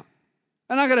now.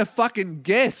 And I got to fucking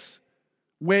guess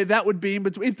where that would be in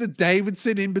between. Is the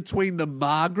Davidson in between the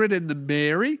Margaret and the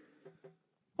Mary?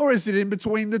 Or is it in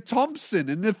between the Thompson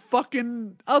and the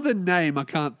fucking other name I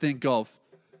can't think of?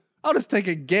 I'll just take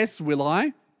a guess, will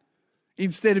I?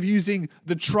 Instead of using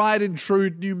the tried and true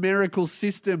numerical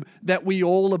system that we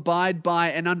all abide by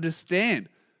and understand.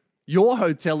 Your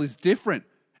hotel is different,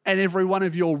 and every one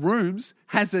of your rooms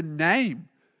has a name,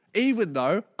 even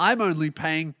though I'm only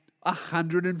paying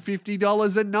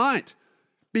 $150 a night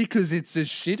because it's a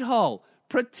shithole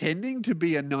pretending to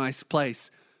be a nice place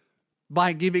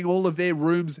by giving all of their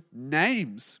rooms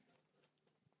names.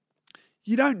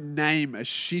 You don't name a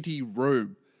shitty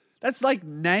room. That's like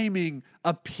naming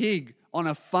a pig on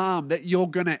a farm that you're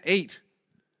going to eat.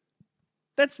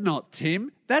 That's not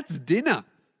Tim. That's dinner.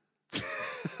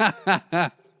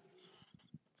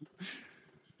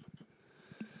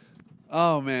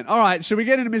 Oh, man. All right, should we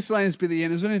get into miscellaneous bit at the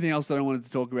end? Is there anything else that I wanted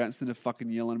to talk about instead of fucking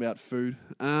yelling about food?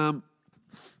 Where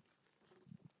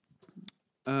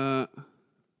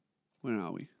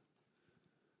are we?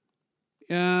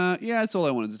 Yeah, that's all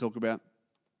I wanted to talk about.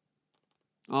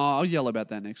 Oh, I'll yell about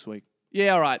that next week.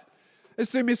 Yeah, all right. Let's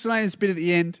do miscellaneous bit at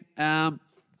the end.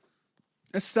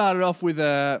 Let's start it off with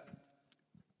on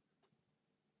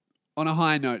a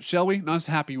high note, shall we? Nice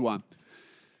happy one.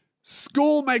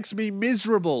 School makes me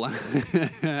miserable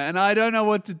and I don't know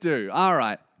what to do. All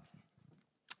right.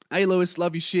 Hey, Lewis,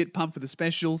 love your shit. Pump for the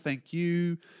special. Thank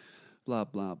you. Blah,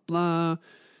 blah, blah.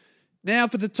 Now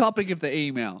for the topic of the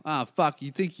email. Fuck,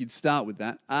 you'd think you'd start with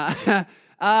that.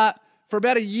 For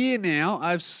about a year now,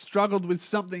 I've struggled with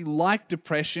something like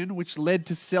depression, which led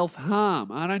to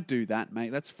self-harm. I don't do that,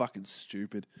 mate. That's fucking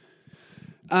stupid.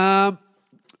 I've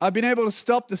been able to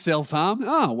stop the self-harm.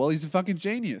 Oh, well, he's a fucking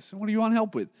genius. What do you want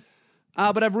help with?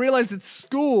 But I've realized that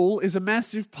school is a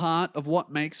massive part of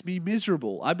what makes me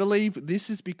miserable. I believe this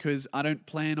is because I don't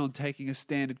plan on taking a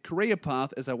standard career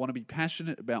path as I want to be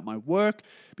passionate about my work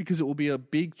because it will be a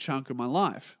big chunk of my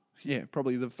life. Yeah,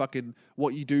 probably the fucking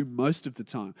what you do most of the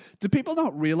time. Do people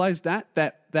not realize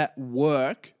that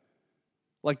work,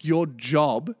 like your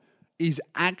job, is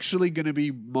actually going to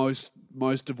be most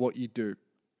of what you do?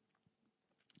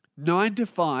 9 to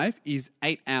 5 is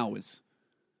 8 hours.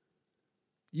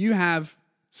 You have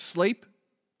sleep,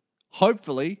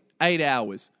 hopefully 8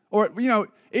 hours. Or,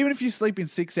 even if you sleep in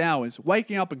 6 hours,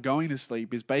 waking up and going to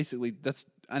sleep is basically, that's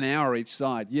an hour each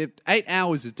side. You have 8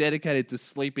 hours is dedicated to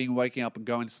sleeping, waking up and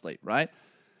going to sleep, right?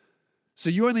 So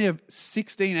you only have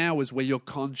 16 hours where you're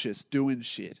conscious doing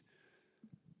shit.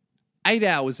 8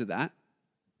 hours of that,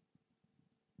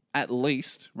 at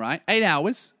least, right? 8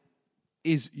 hours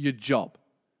is your job.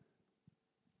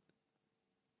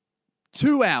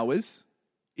 2 hours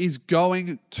is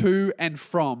going to and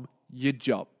from your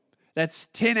job. That's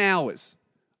 10 hours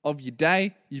of your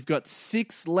day. You've got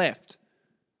 6 left.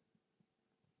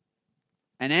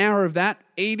 An hour of that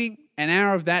eating, an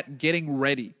hour of that getting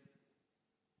ready.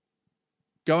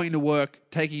 Going to work,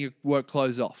 taking your work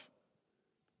clothes off.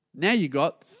 Now you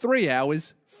got 3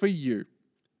 hours for you.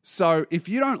 So if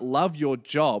you don't love your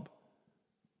job,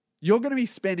 you're going to be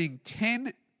spending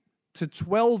 10 to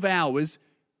 12 hours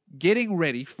getting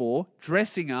ready for,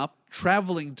 dressing up,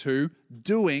 traveling to,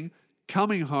 doing,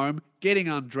 coming home, getting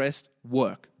undressed,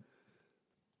 work.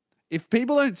 If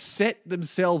people don't set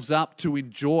themselves up to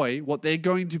enjoy what they're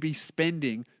going to be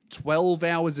spending 12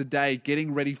 hours a day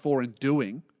getting ready for and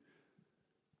doing,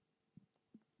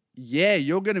 yeah,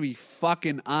 you're going to be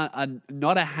fucking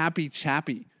not a happy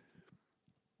chappy.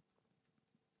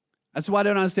 That's why I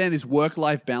don't understand this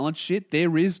work-life balance shit.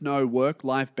 There is no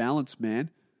work-life balance,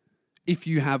 man. If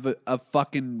you have a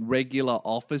fucking regular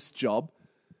office job.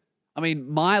 I mean,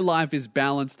 my life is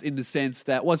balanced in the sense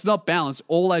that, well, it's not balanced.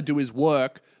 All I do is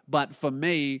work. But for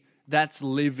me, that's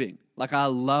living. Like, I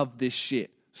love this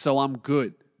shit. So I'm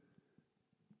good.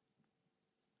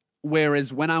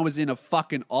 Whereas when I was in a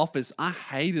fucking office, I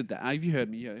hated that. Have you heard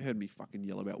me? You heard me fucking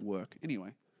yell about work. Anyway,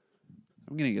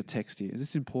 I'm getting a text here. Is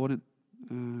this important?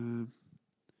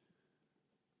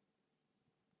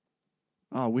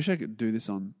 I wish I could do this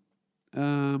on...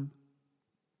 I'll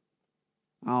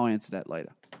answer that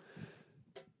later.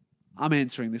 I'm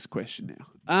answering this question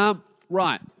now.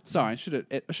 Right. Sorry, I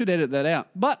should edit that out.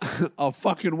 But I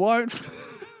fucking won't.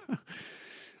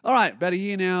 All right, about a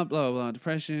year now, blah, blah, blah,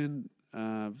 depression,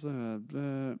 blah,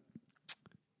 blah.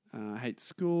 Hate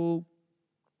school.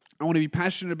 I want to be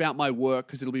passionate about my work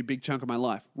because it'll be a big chunk of my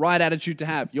life. Right attitude to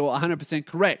have. You're 100%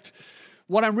 correct.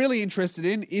 What I'm really interested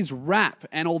in is rap.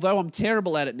 And although I'm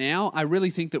terrible at it now, I really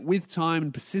think that with time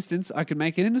and persistence, I can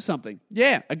make it into something.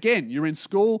 Yeah, again, you're in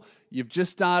school, you've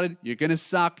just started, you're going to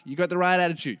suck, you got the right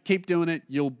attitude. Keep doing it,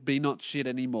 you'll be not shit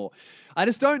anymore. I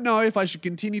just don't know if I should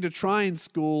continue to try in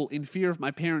school in fear of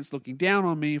my parents looking down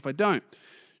on me if I don't.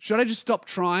 Should I just stop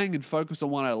trying and focus on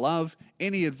what I love?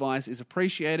 Any advice is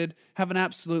appreciated. Have an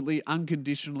absolutely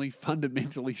unconditionally,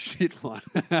 fundamentally shit one.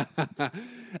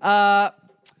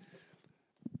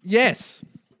 Yes.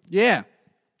 Yeah.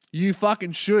 You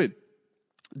fucking should.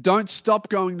 Don't stop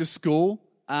going to school.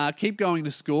 Keep going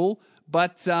to school.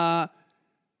 But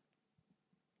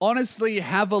honestly,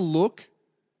 have a look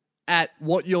at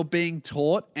what you're being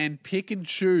taught and pick and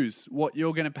choose what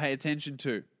you're going to pay attention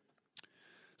to.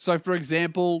 So, for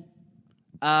example,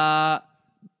 when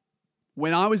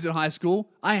I was in high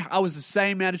school, I was the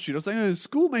same attitude. I was like, oh,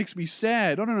 school makes me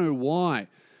sad. I don't know why.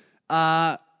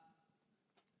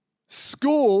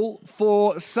 School,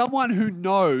 for someone who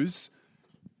knows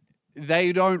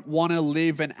they don't want to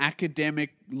live an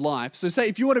academic life. So say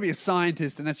if you want to be a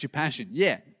scientist and that's your passion,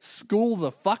 yeah, school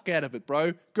the fuck out of it,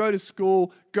 bro. Go to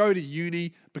school, go to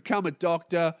uni, become a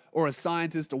doctor or a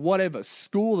scientist or whatever.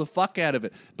 School the fuck out of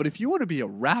it. But if you want to be a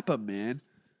rapper, man,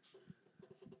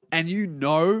 and you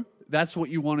know that's what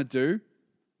you want to do,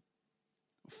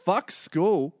 fuck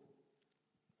school.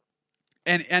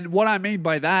 And what I mean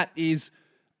by that is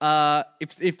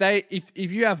if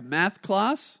you have math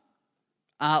class,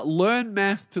 learn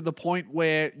math to the point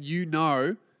where you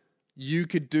know you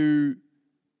could do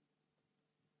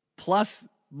plus,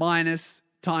 minus,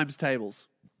 times tables,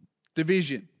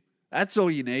 division. That's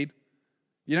all you need.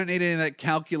 You don't need any of that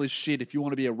calculus shit if you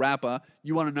want to be a rapper.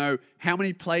 You want to know how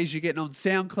many plays you're getting on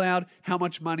SoundCloud, how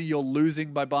much money you're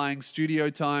losing by buying studio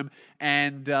time,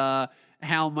 and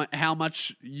how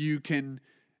much you can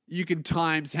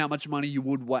times how much money you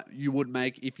would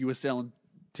make if you were selling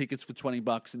tickets for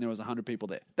 $20 and there was 100 people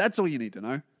there. That's all you need to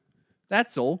know.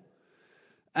 That's all.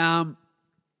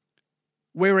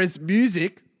 Whereas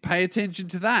music, pay attention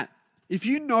to that. If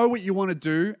you know what you want to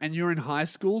do and you're in high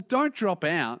school, don't drop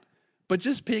out, but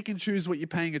just pick and choose what you're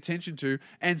paying attention to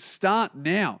and start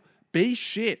now. Be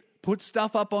shit. Put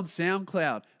stuff up on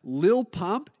SoundCloud. Lil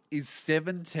Pump is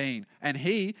 17 and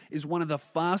he is one of the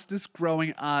fastest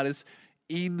growing artists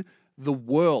in the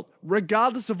world.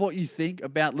 Regardless of what you think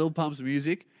about Lil Pump's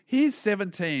music, he's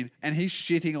 17 and he's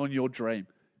shitting on your dream.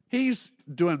 He's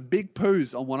doing big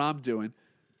poos on what I'm doing.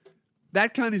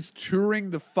 That cunt is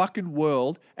touring the fucking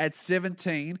world at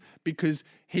 17 because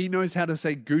he knows how to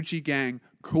say Gucci Gang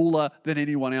cooler than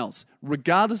anyone else.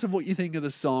 Regardless of what you think of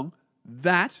the song,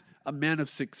 that amount of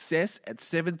success at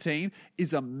 17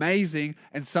 is amazing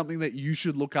and something that you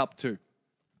should look up to.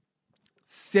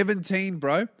 17,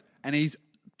 bro, and he's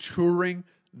touring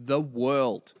the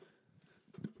world,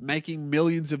 making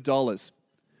millions of dollars.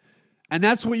 And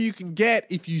that's what you can get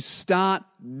if you start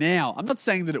now. I'm not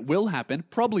saying that it will happen,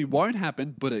 probably won't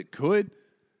happen, but it could.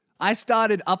 I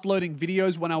started uploading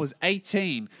videos when I was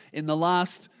 18 at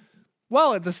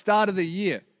the start of the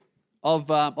year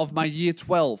of my year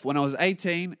 12. When I was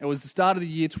 18, it was the start of the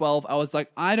year 12. I was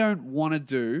like, I don't want to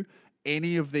do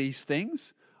any of these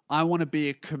things. I want to be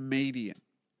a comedian.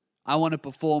 I want to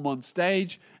perform on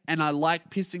stage, and I like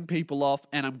pissing people off,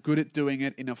 and I'm good at doing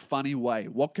it in a funny way.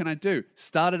 What can I do?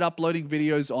 Started uploading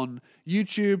videos on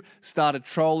YouTube, started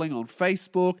trolling on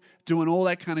Facebook, doing all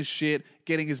that kind of shit,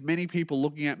 getting as many people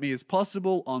looking at me as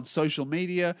possible on social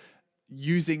media,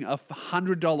 using a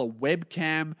 $100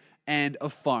 webcam and a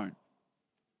phone.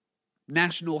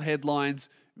 National headlines,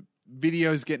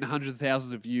 videos getting hundreds of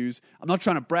thousands of views. I'm not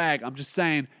trying to brag. I'm just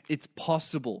saying it's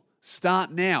possible.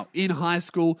 Start now in high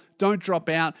school. Don't drop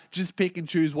out. Just pick and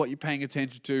choose what you're paying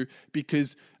attention to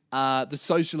because the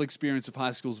social experience of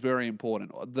high school is very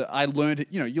important. I learned,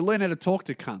 you learn how to talk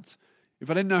to cunts.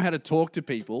 If I didn't know how to talk to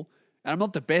people, and I'm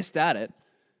not the best at it,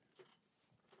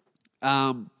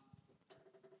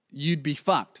 you'd be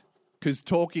fucked because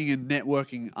talking and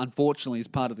networking, unfortunately, is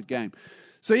part of the game.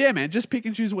 So yeah, man, just pick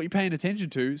and choose what you're paying attention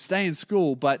to. Stay in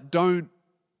school, but don't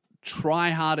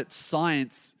try hard at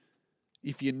science.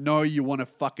 If you know you want to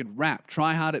fucking rap,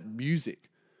 try hard at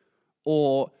music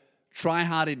or try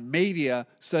hard in media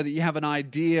so that you have an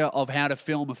idea of how to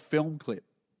film a film clip.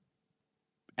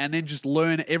 And then just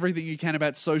learn everything you can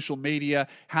about social media,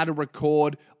 how to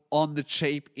record on the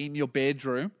cheap in your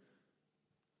bedroom.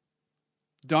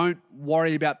 Don't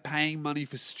worry about paying money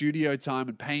for studio time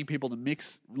and paying people to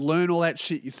mix. Learn all that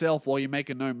shit yourself while you're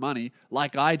making no money,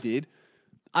 like I did.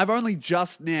 I've only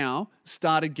just now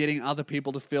started getting other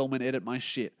people to film and edit my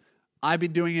shit. I've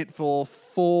been doing it for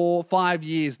 5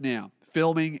 years now.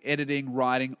 Filming, editing,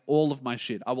 writing, all of my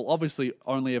shit. I will obviously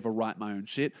only ever write my own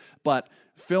shit, but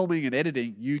filming and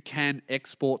editing, you can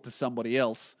export to somebody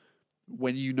else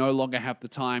when you no longer have the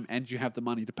time and you have the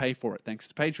money to pay for it, thanks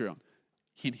to Patreon.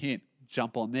 Hint, hint,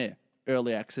 jump on there.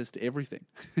 Early access to everything.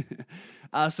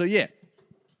 So yeah.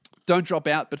 Don't drop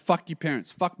out, but fuck your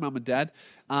parents. Fuck mum and dad.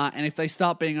 And if they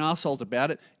start being assholes about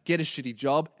it, get a shitty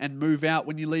job and move out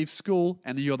when you leave school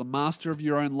and you're the master of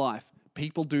your own life.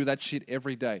 People do that shit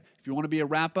every day. If you want to be a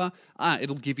rapper,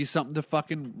 it'll give you something to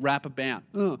fucking rap about.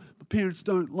 Oh, my parents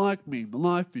don't like me. My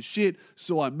life is shit,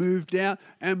 so I moved out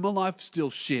and my life's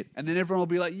still shit. And then everyone will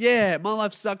be like, yeah, my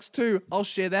life sucks too. I'll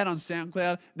share that on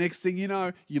SoundCloud. Next thing you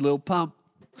know, you little pump.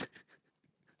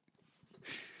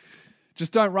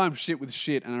 Just don't rhyme shit with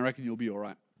shit, and I reckon you'll be all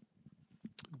right.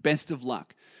 Best of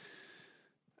luck.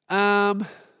 I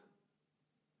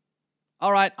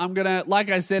All right,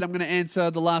 like I said, I'm gonna answer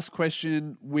the last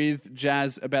question with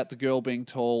Jazz about the girl being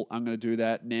tall. I'm gonna do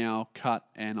that now. Cut,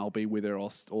 and I'll be with her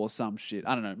or some shit.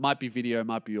 I don't know. Might be video,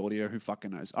 might be audio. Who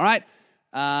fucking knows? All right.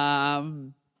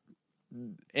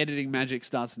 Editing magic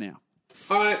starts now.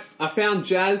 All right, I found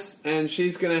Jazz, and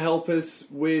she's going to help us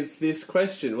with this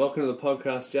question. Welcome to the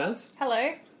podcast, Jazz.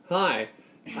 Hello. Hi.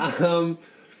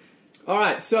 All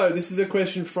right, so this is a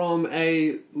question from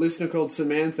a listener called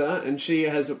Samantha, and she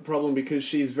has a problem because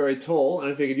she's very tall,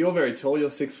 and I figured you're very tall, you're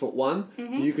 6'1".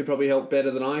 Mm-hmm. You could probably help better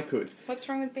than I could. What's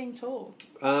wrong with being tall?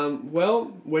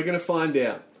 Well, we're going to find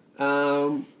out.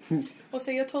 Well, so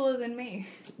you're taller than me.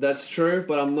 That's true,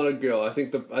 but I'm not a girl. I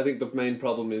think the main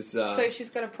problem is... so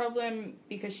she's got a problem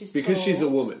because she's tall. Because she's a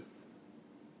woman.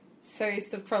 So is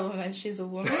the problem that she's a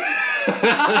woman?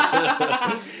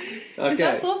 Okay.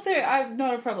 That's also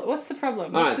not a problem. What's the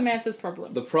problem? What's Samantha's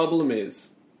problem? The problem is...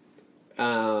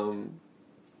 do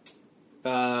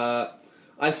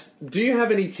you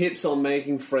have any tips on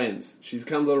making friends? She's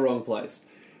come to the wrong place.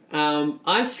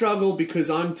 I struggle because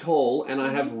I'm tall and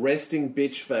I have resting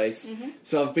bitch face. Mm-hmm.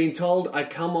 So I've been told I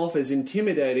come off as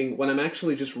intimidating when I'm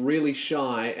actually just really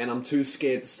shy and I'm too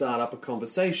scared to start up a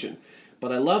conversation.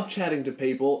 But I love chatting to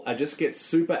people. I just get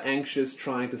super anxious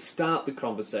trying to start the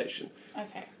conversation.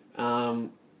 Okay.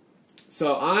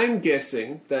 So I'm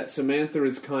guessing that Samantha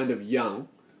is kind of young.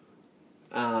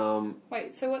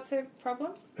 Wait, so what's her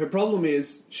problem? Her problem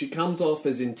is she comes off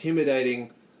as intimidating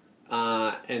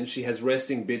and she has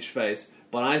resting bitch face.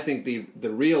 But I think the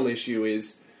real issue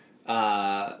is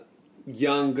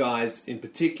young guys in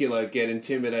particular get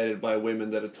intimidated by women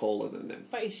that are taller than them.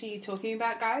 But is she talking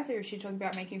about guys or is she talking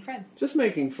about making friends? Just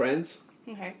making friends.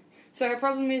 Okay. So her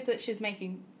problem is that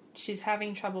she's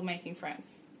having trouble making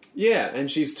friends. Yeah, and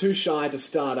she's too shy to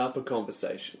start up a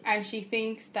conversation. And she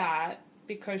thinks that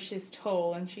because she's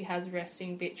tall and she has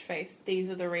resting bitch face, these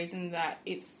are the reasons that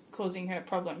it's causing her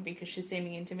problem because she's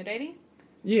seeming intimidating?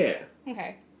 Yeah.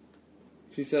 Okay.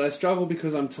 She said, I struggle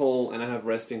because I'm tall and I have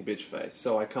resting bitch face,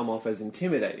 so I come off as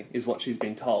intimidating, is what she's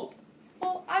been told.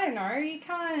 Well, I don't know. You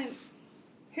can't...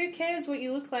 Who cares what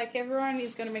you look like? Everyone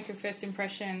is going to make a first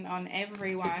impression on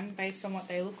everyone based on what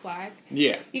they look like.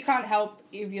 Yeah. You can't help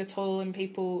if you're tall and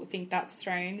people think that's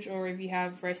strange, or if you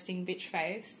have resting bitch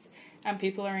face and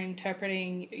people are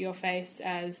interpreting your face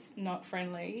as not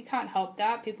friendly. You can't help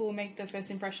that. People will make the first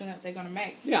impression that they're going to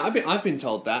make. Yeah, I've been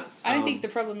told that. I don't think the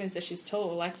problem is that she's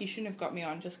tall. Like, you shouldn't have got me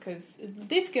on just because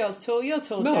this girl's tall, you're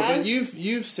tall, No, Jazz. but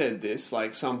you've said this.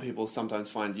 Like, some people sometimes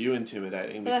find you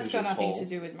intimidating because you're tall. That's got nothing to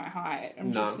do with my height.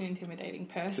 I'm just an intimidating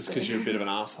person. Just because you're a bit of an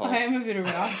asshole. I am a bit of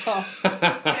an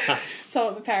asshole.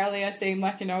 So apparently I seem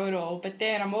like a know-it-all. But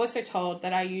then I'm also told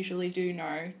that I usually do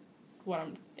know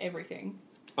everything.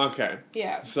 Okay.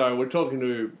 Yeah. So we're talking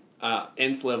to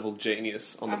nth level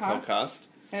genius on the podcast.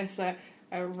 It's a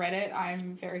Reddit.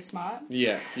 I'm very smart.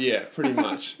 Yeah, pretty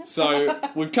much. So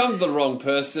we've come to the wrong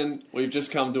person. We've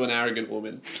just come to an arrogant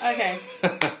woman. Okay.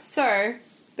 So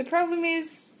the problem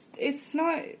is, it's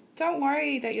not... Don't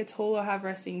worry that you're tall or have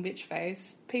resting bitch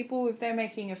face. People, if they're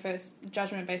making a first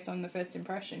judgment based on the first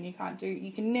impression, you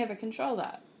can never control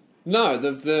that. No,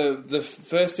 the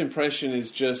first impression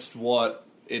is just what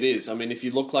it is. I mean, if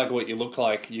you look like what you look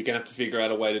like, you're going to have to figure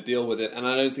out a way to deal with it. And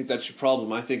I don't think that's your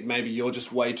problem. I think maybe you're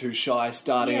just way too shy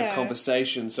starting a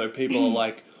conversation, so people are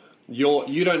like,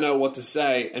 you don't know what to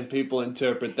say, and people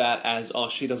interpret that as, oh,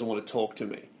 she doesn't want to talk to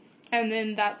me. And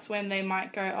then that's when they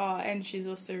might go, oh, and she's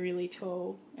also really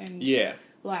tall. And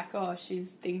like, oh,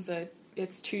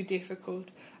 it's too difficult.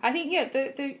 I think,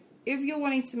 if you're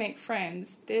wanting to make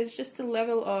friends, there's just a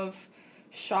level of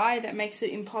shy that makes it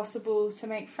impossible to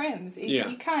make friends.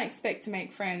 You can't expect to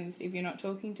make friends if you're not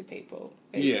talking to people.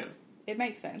 It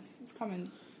makes sense. It's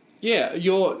common. Yeah,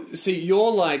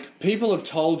 you're like, people have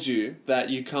told you that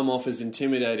you come off as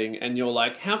intimidating, and you're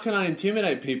like, how can I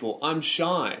intimidate people? I'm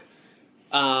shy.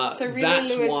 So really, that's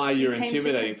Lewis, why you're you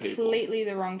intimidating came to people. Completely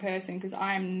the wrong person, because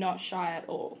I am not shy at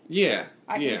all. Yeah,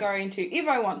 I can go into, if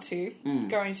I want to,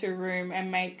 go into a room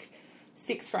and make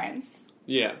 6 friends.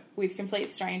 Yeah. With complete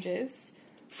strangers.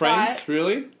 Friends?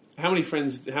 Really? How many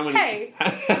friends? How many? Hey.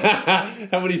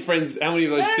 How many friends? How many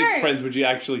of those 6 friends would you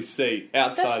actually see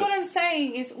outside? That's what I'm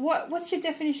saying. Is what's your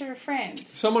definition of a friend?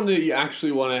 Someone that you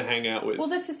actually want to hang out with. Well,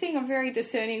 that's the thing. I'm very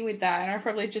discerning with that, and I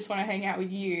probably just want to hang out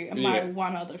with you and my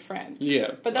one other friend.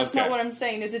 Yeah, but that's not what I'm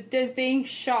saying. There's being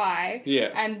shy,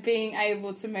 and being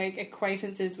able to make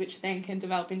acquaintances, which then can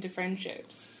develop into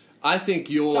friendships. I think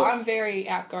So I'm very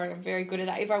outgoing. I'm very good at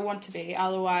that. If I want to be,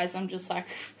 otherwise I'm just like,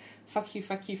 fuck you.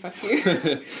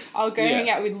 I'll go hang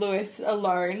out with Lewis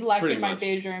alone, like in my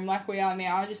bedroom, like we are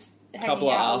now. hanging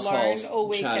out alone all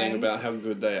weekend. Chatting about how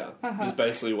good they are. Is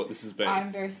basically what this has been.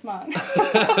 I'm very smart.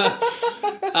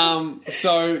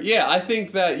 So, yeah, I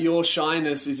think that your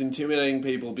shyness is intimidating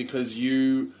people because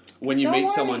when you meet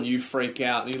someone, you freak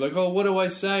out and you're like, oh, what do I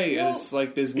say? And it's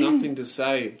like, there's nothing to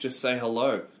say. Just say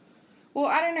hello. Well,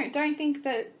 I don't know. Don't think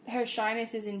that her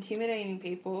shyness is intimidating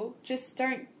people. Just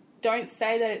don't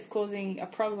say that it's causing a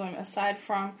problem. Aside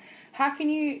from, how can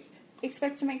you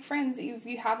expect to make friends if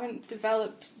you haven't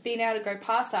been able to go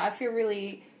past that? I feel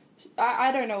really...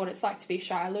 I don't know what it's like to be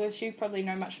shy. Lewis, you probably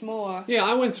know much more. Yeah,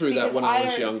 I went through that when I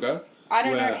was younger. I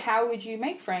don't know how would you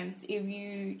make friends if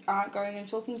you aren't going and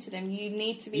talking to them. You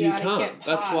need to be able to get past.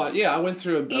 That's why, I went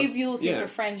through if you're looking for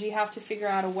friends, you have to figure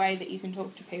out a way that you can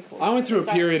talk to people. I went through a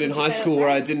period in high school where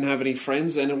I didn't have any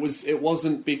friends, and it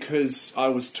wasn't because I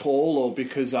was tall or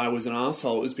because I was an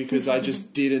arsehole. It was because I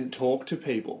just didn't talk to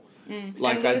people.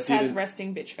 Like, and Lewis has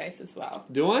resting bitch face as well.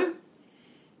 Do I?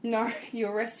 No,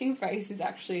 your resting face is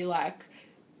actually like...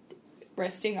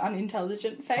 resting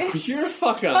unintelligent face. You're a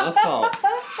fucking asshole.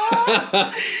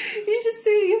 You just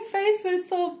see your face when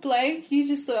it's all blank. I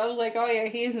was like, oh yeah,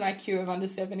 he has an IQ of under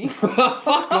 70. Fuck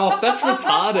off, that's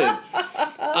retarded.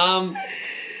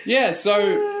 Yeah,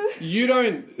 so you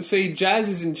don't see Jazz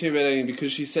is intimidating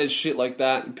because she says shit like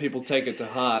that and people take it to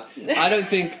heart. I don't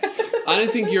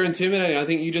think you're intimidating. I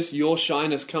think your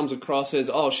shyness comes across as,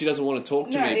 oh, she doesn't want to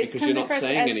talk to me because you're not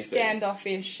saying anything.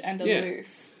 Standoffish and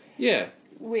aloof. Yeah.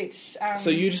 Which so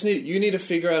you need to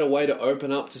figure out a way to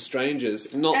open up to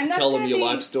strangers, not tell them your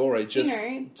life story, just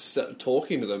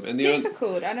talking to them. And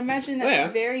difficult. I'd imagine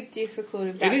that's very difficult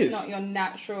if that's not your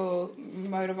natural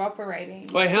mode of operating.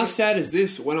 Wait, how sad is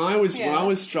this? When I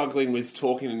was struggling with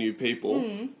talking to new people,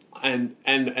 and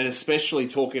especially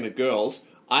talking to girls,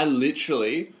 I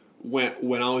literally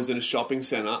when I was in a shopping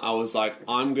centre, I was like,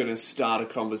 I'm going to start a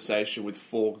conversation with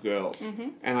 4 girls,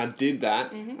 and I did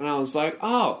that, and I was like,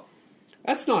 oh.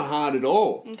 That's not hard at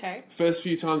all. Okay. First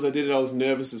few times I did it, I was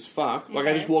nervous as fuck. Like,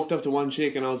 I just walked up to one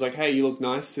chick and I was like, hey, you look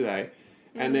nice today.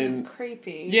 And then...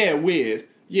 Creepy. Yeah, weird.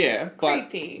 Yeah,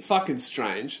 creepy. But fucking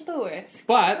strange. Lewis,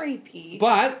 but, creepy.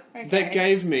 But that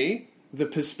gave me the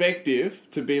perspective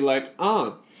to be like,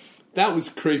 oh, that was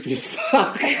creepy as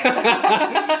fuck.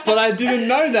 But I didn't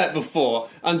know that before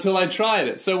until I tried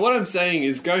it. So what I'm saying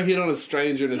is go hit on a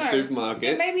stranger in a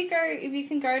supermarket. Maybe if you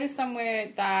can go to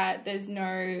somewhere that there's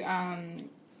no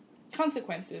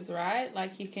consequences, right?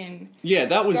 Like you can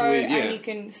that was weird, and you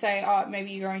can say, oh,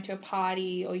 maybe you're going to a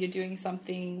party or you're doing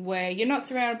something where you're not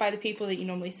surrounded by the people that you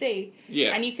normally see.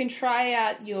 Yeah. And you can try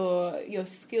out your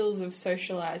skills of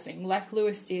socialising, like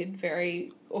Lewis did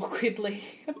very awkwardly.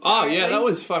 Apparently. Oh, yeah, that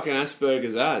was fucking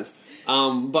Asperger's as.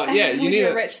 But yeah, you need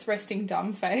a resting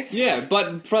dumb face. Yeah,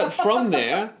 but from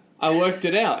there... I worked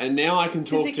it out, and now I can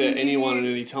talk to anyone at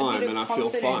any time, and I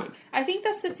feel fine. I think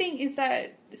that's the thing, is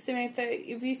that, Samantha,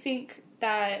 if you think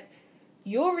that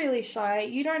you're really shy,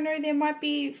 you don't know there might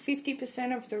be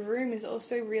 50% of the room is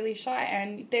also really shy,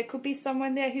 and there could be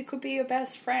someone there who could be your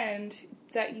best friend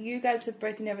that you guys have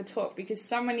both never talked, because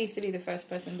someone needs to be the first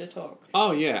person to talk.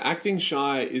 Oh, yeah. Acting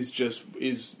shy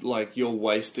is like you're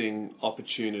wasting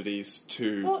opportunities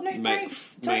to make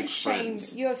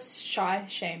friends. You're shy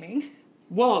shaming.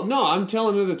 Well, no, I'm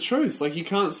telling her the truth. Like, you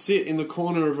can't sit in the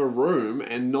corner of a room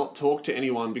and not talk to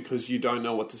anyone because you don't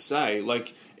know what to say.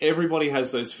 Like, everybody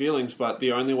has those feelings, but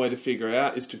the only way to figure it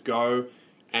out is to go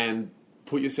and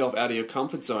put yourself out of your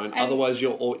comfort zone. Otherwise,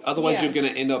 you're going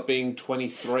to end up being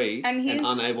 23 and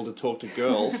unable to talk to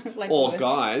girls like or Lewis.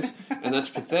 Guys, and that's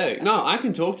pathetic. No, I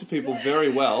can talk to people very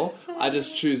well. I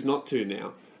just choose not to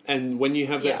now. And when you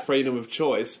have that freedom of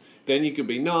choice... Then you could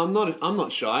be, no, I'm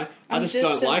not shy. I just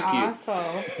don't like you.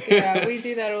 Asshole. Yeah, we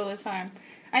do that all the time.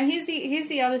 And here's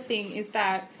the other thing is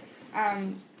that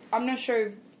I'm not sure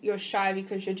if you're shy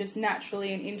because you're just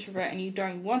naturally an introvert and you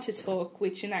don't want to talk,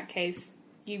 which in that case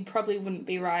you probably wouldn't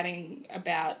be writing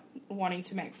about wanting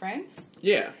to make friends.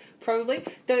 Yeah. Probably.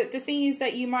 The thing is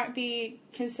that you might be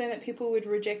concerned that people would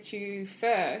reject you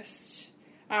first.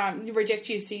 Reject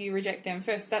you, so you reject them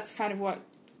first. That's kind of what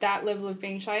that level of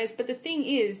being shy is. But the thing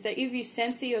is that if you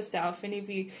censor yourself and if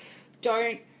you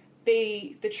don't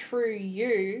be the true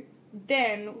you,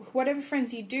 then whatever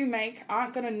friends you do make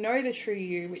aren't going to know the true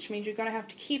you, which means you're going to have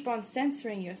to keep on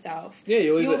censoring yourself. Yeah,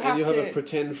 you'll have a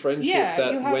pretend friendship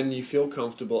when you feel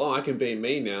comfortable, oh, I can be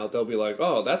me now, they'll be like,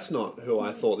 oh, that's not who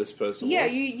I thought this person was. Yeah,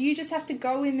 you just have to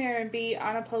go in there and be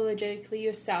unapologetically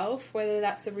yourself, whether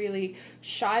that's a really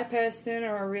shy person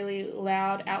or a really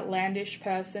loud, outlandish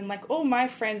person. Like, all my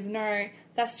friends know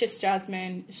that's just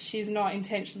Jasmine. She's not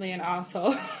intentionally an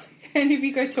asshole. And if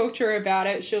you go talk to her about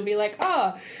it, she'll be like,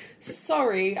 oh,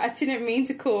 sorry, I didn't mean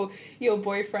to call your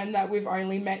boyfriend that we've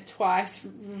only met twice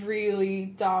really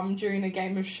dumb during a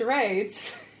game of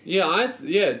charades. Yeah,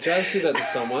 Jazz did that to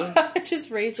someone.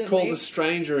 Just recently. Called a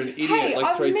stranger an idiot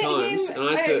like 3 times. And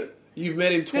I had to... You've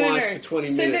met him twice for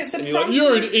 20 minutes. And you're like,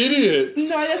 you're an idiot. No,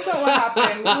 that's not what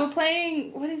happened. We were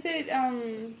playing... What is it?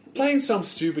 Playing some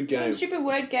stupid game. Some stupid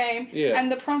word game. Yeah.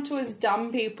 And the prompt was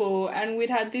dumb people. And we'd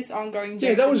had this ongoing joke.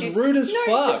 Yeah, that was rude as fuck.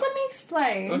 No, just let me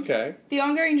explain. Okay. The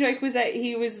ongoing joke was that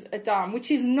he was a dumb, which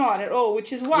he's not at all,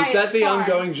 which is why Was that the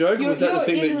ongoing joke, or was that the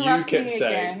thing that you kept saying?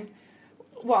 Again.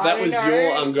 Well, that was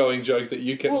your ongoing joke that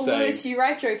you kept saying. Well, Lewis, you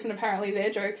write jokes and apparently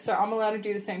they're jokes, so I'm allowed to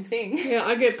do the same thing. Yeah,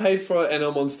 I get paid for it and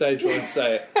I'm on stage when I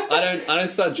say it. I don't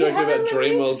start joking about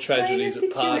Dreamworld tragedies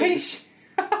at parties.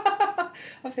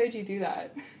 I've heard you do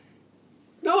that.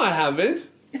 No, I haven't.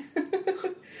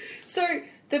 So,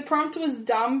 the prompt was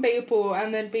dumb people,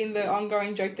 and there'd been the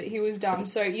ongoing joke that he was dumb,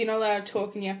 so you're not allowed to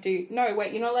talk and you have to... No,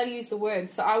 wait, you're not allowed to use the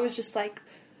words. So I was just like...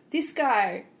 This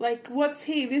guy, like, what's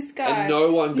he? This guy. And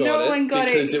no one got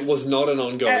it because it was not an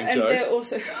ongoing joke. And they're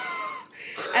also...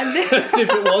 and then, as if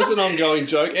it was an ongoing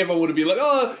joke, everyone would be like,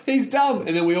 oh, he's dumb.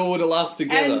 And then we all would have laughed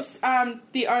together. And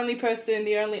the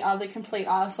only other complete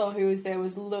arsehole who was there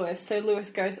was Lewis. So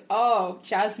Lewis goes, oh,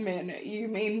 Jasmine, you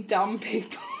mean dumb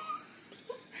people.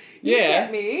 You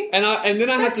get me? And then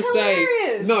I had to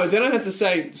hilarious. say... No, then I had to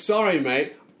say, sorry,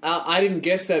 mate. I didn't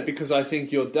guess that because I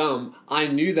think you're dumb. I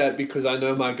knew that because I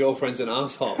know my girlfriend's an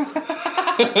asshole.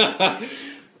 But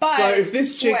so if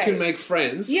this chick can make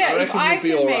friends, I reckon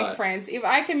you'll be alright. If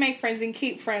I can make friends and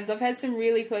keep friends, I've had some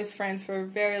really close friends for a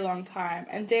very long time,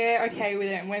 and they're okay with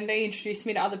it. And when they introduce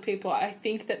me to other people, I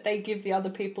think that they give the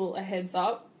other people a heads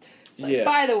up. It's like,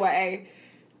 by the way,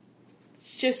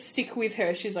 just stick with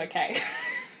her. She's okay.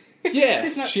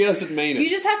 Yeah, she doesn't mean it. You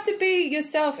just have to be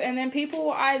yourself, and then people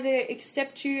will either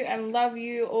accept you and love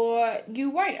you, or you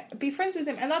won't be friends with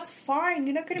them, and that's fine.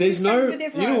 You're not going to be friends with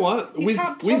everyone. You know what?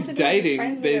 With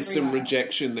dating, there's some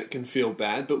rejection that can feel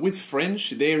bad, but with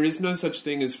friendship, there is no such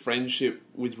thing as friendship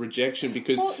with rejection,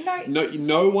 because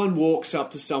no one walks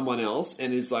up to someone else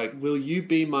and is like, "Will you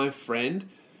be my friend?"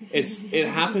 It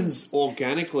happens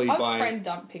organically. I've friend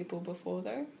dumped people before,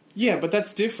 though. Yeah, but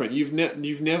that's different. You've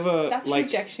never... That's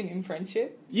rejection in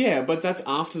friendship. Yeah, but that's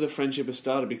after the friendship has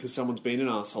started because someone's been an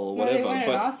asshole or whatever. No, they weren't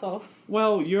an asshole.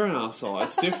 Well, you're an asshole.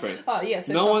 It's different. Oh, yeah,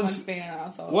 so someone's been an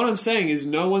asshole. What I'm saying is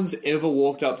no one's ever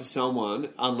walked up to someone,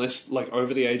 unless, like,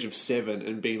 over the age of 7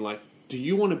 and been like, do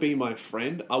you want to be my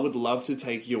friend? I would love to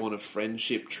take you on a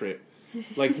friendship trip.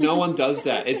 Like, no one does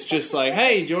that. It's just like,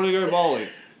 hey, do you want to go bowling?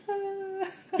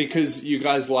 Because you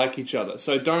guys like each other.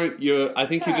 So I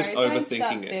think you're just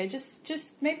overthinking it.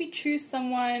 Just maybe choose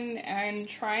someone and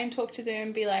try and talk to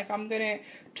them. Be like, I'm going to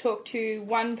talk to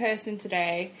one person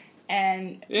today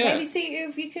and maybe see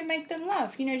if you can make them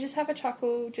laugh. You know, just have a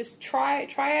chuckle. Just try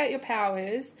out your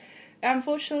powers.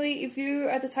 Unfortunately, if you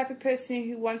are the type of person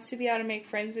who wants to be able to make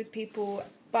friends with people,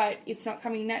 but it's not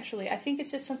coming naturally, I think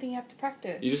it's just something you have to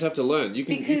practice. You just have to learn. You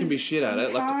can be shit at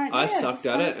it. Like I sucked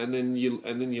at it, and then you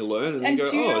learn, and then you go, oh,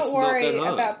 it's not that hard. And do not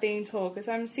worry about being tall, because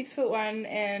I'm 6'1",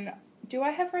 and do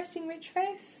I have resting bitch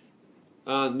face?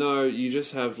 No, you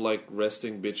just have, like,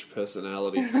 resting bitch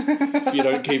personality. If you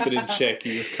don't keep it in check,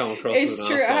 you just come across as an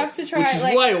arsehole. It's true, I have to try which is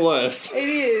way worse. It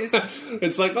is.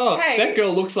 It's like, that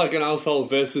girl looks like an arsehole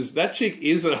versus that chick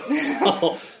is an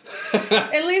arsehole.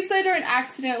 At least I don't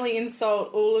accidentally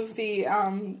insult all of the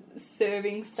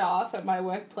serving staff at my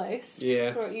workplace.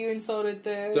 Yeah. Or you insulted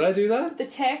the... Did I do that? The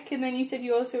tech, and then you said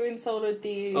you also insulted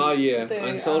the... Oh, yeah. I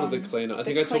insulted the cleaner. I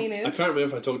can't remember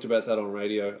if I talked about that on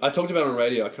radio. I talked about it on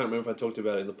radio. I can't remember if I talked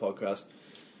about it in the podcast.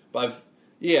 But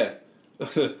yeah.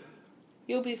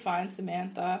 You'll be fine,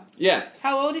 Samantha. Yeah.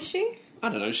 How old is she? I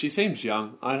don't know. She seems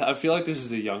young. I feel like this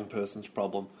is a young person's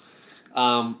problem.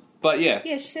 But yeah.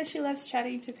 Yeah, she says she loves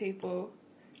chatting to people.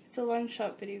 It's a long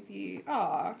shot, but if you...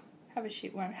 have a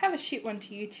shit one. Have a shit one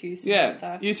to you too,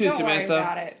 Samantha. Yeah, you too, Don't Samantha. worry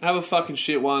about it. Have a fucking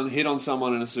shit one. Hit on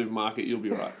someone in a supermarket. You'll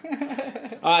be right.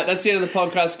 Alright, that's the end of the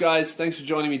podcast, guys. Thanks for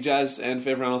joining me, Jazz, and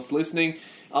for everyone else listening.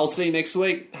 I'll see you next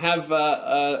week. Have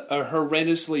a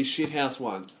horrendously shithouse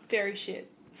one. Very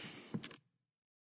shit.